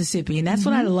about Mississippi. And that's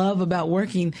what I love about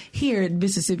working here at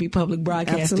Mississippi Public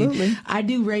Broadcasting. Absolutely. I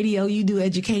do radio, you do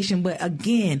education, but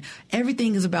again,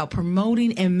 everything is about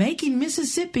promoting and making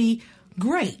Mississippi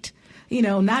great. You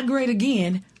know, not great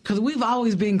again, because we've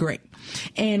always been great.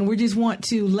 And we just want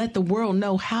to let the world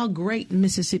know how great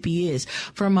Mississippi is,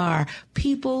 from our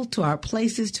people to our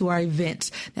places to our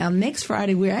events. Now, next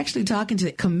Friday, we're actually talking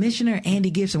to Commissioner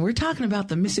Andy Gibson. We're talking about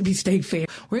the Mississippi State Fair.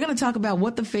 We're going to talk about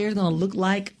what the fair is going to look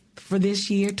like for this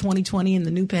year, 2020, in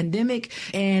the new pandemic,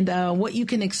 and what you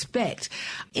can expect.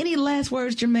 Any last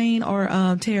words, Jermaine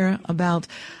or Tara, about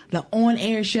the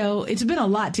on-air show? It's been a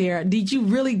lot, Tara. Did you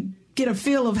really get a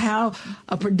feel of how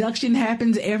a production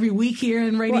happens every week here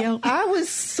in radio? Well, I was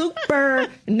super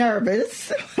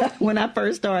nervous when I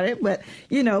first started, but,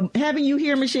 you know, having you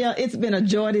here, Michelle, it's been a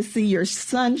joy to see your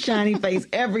sunshiny face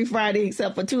every Friday,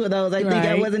 except for two of those. I think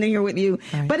I wasn't in here with you.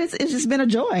 Right. But it's just been a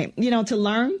joy, you know, to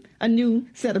learn a new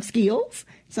set of skills.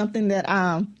 Something that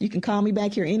you can call me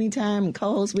back here anytime and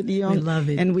co-host with you on. We love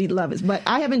it. And we love it. But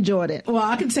I have enjoyed it. Well,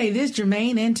 I can say this,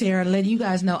 Jermaine and Tara, let you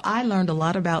guys know I learned a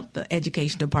lot about the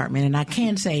education department. And I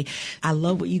can say I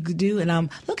love what you do. And I'm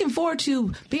looking forward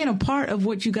to being a part of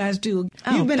what you guys do.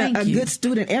 You've been a good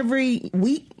student every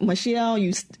week, Michelle.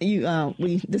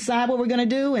 We decide what we're going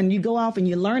to do, and you go off and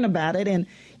you learn about it. And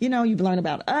you know, you've learned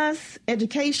about us,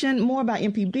 education, more about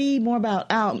MPB, more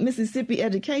about our Mississippi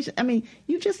education. I mean,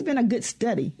 you've just been a good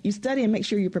study. You study and make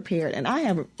sure you're prepared. And I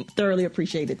have thoroughly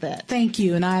appreciated that. Thank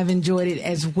you. And I've enjoyed it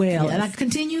as well. Yes. And I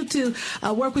continue to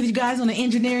work with you guys on the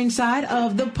engineering side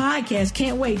of the podcast.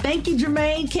 Can't wait. Thank you,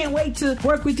 Jermaine. Can't wait to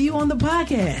work with you on the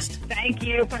podcast. Thank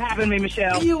you for having me,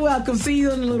 Michelle. You're welcome. See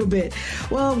you in a little bit.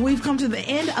 Well, we've come to the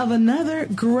end of another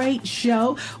great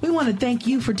show. We want to thank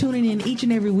you for tuning in each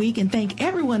and every week, and thank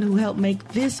everyone who helped make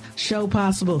this show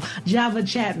possible. Java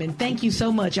Chapman, thank you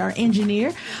so much. Our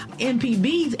engineer,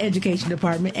 MPB's Education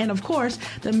Department, and of course,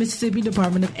 the Mississippi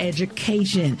Department of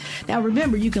Education. Now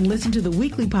remember, you can listen to the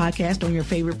weekly podcast on your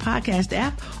favorite podcast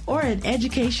app or at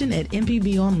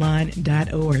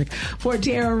education@mpbonline.org. For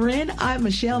Tara Wren, I'm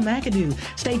Michelle McAdoo.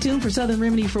 Stay tuned for Southern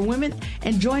Remedy for Women,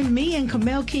 and join me and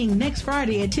Kamel King next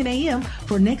Friday at 10 a.m.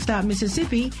 for Next Stop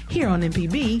Mississippi here on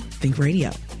MPB Think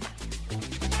Radio.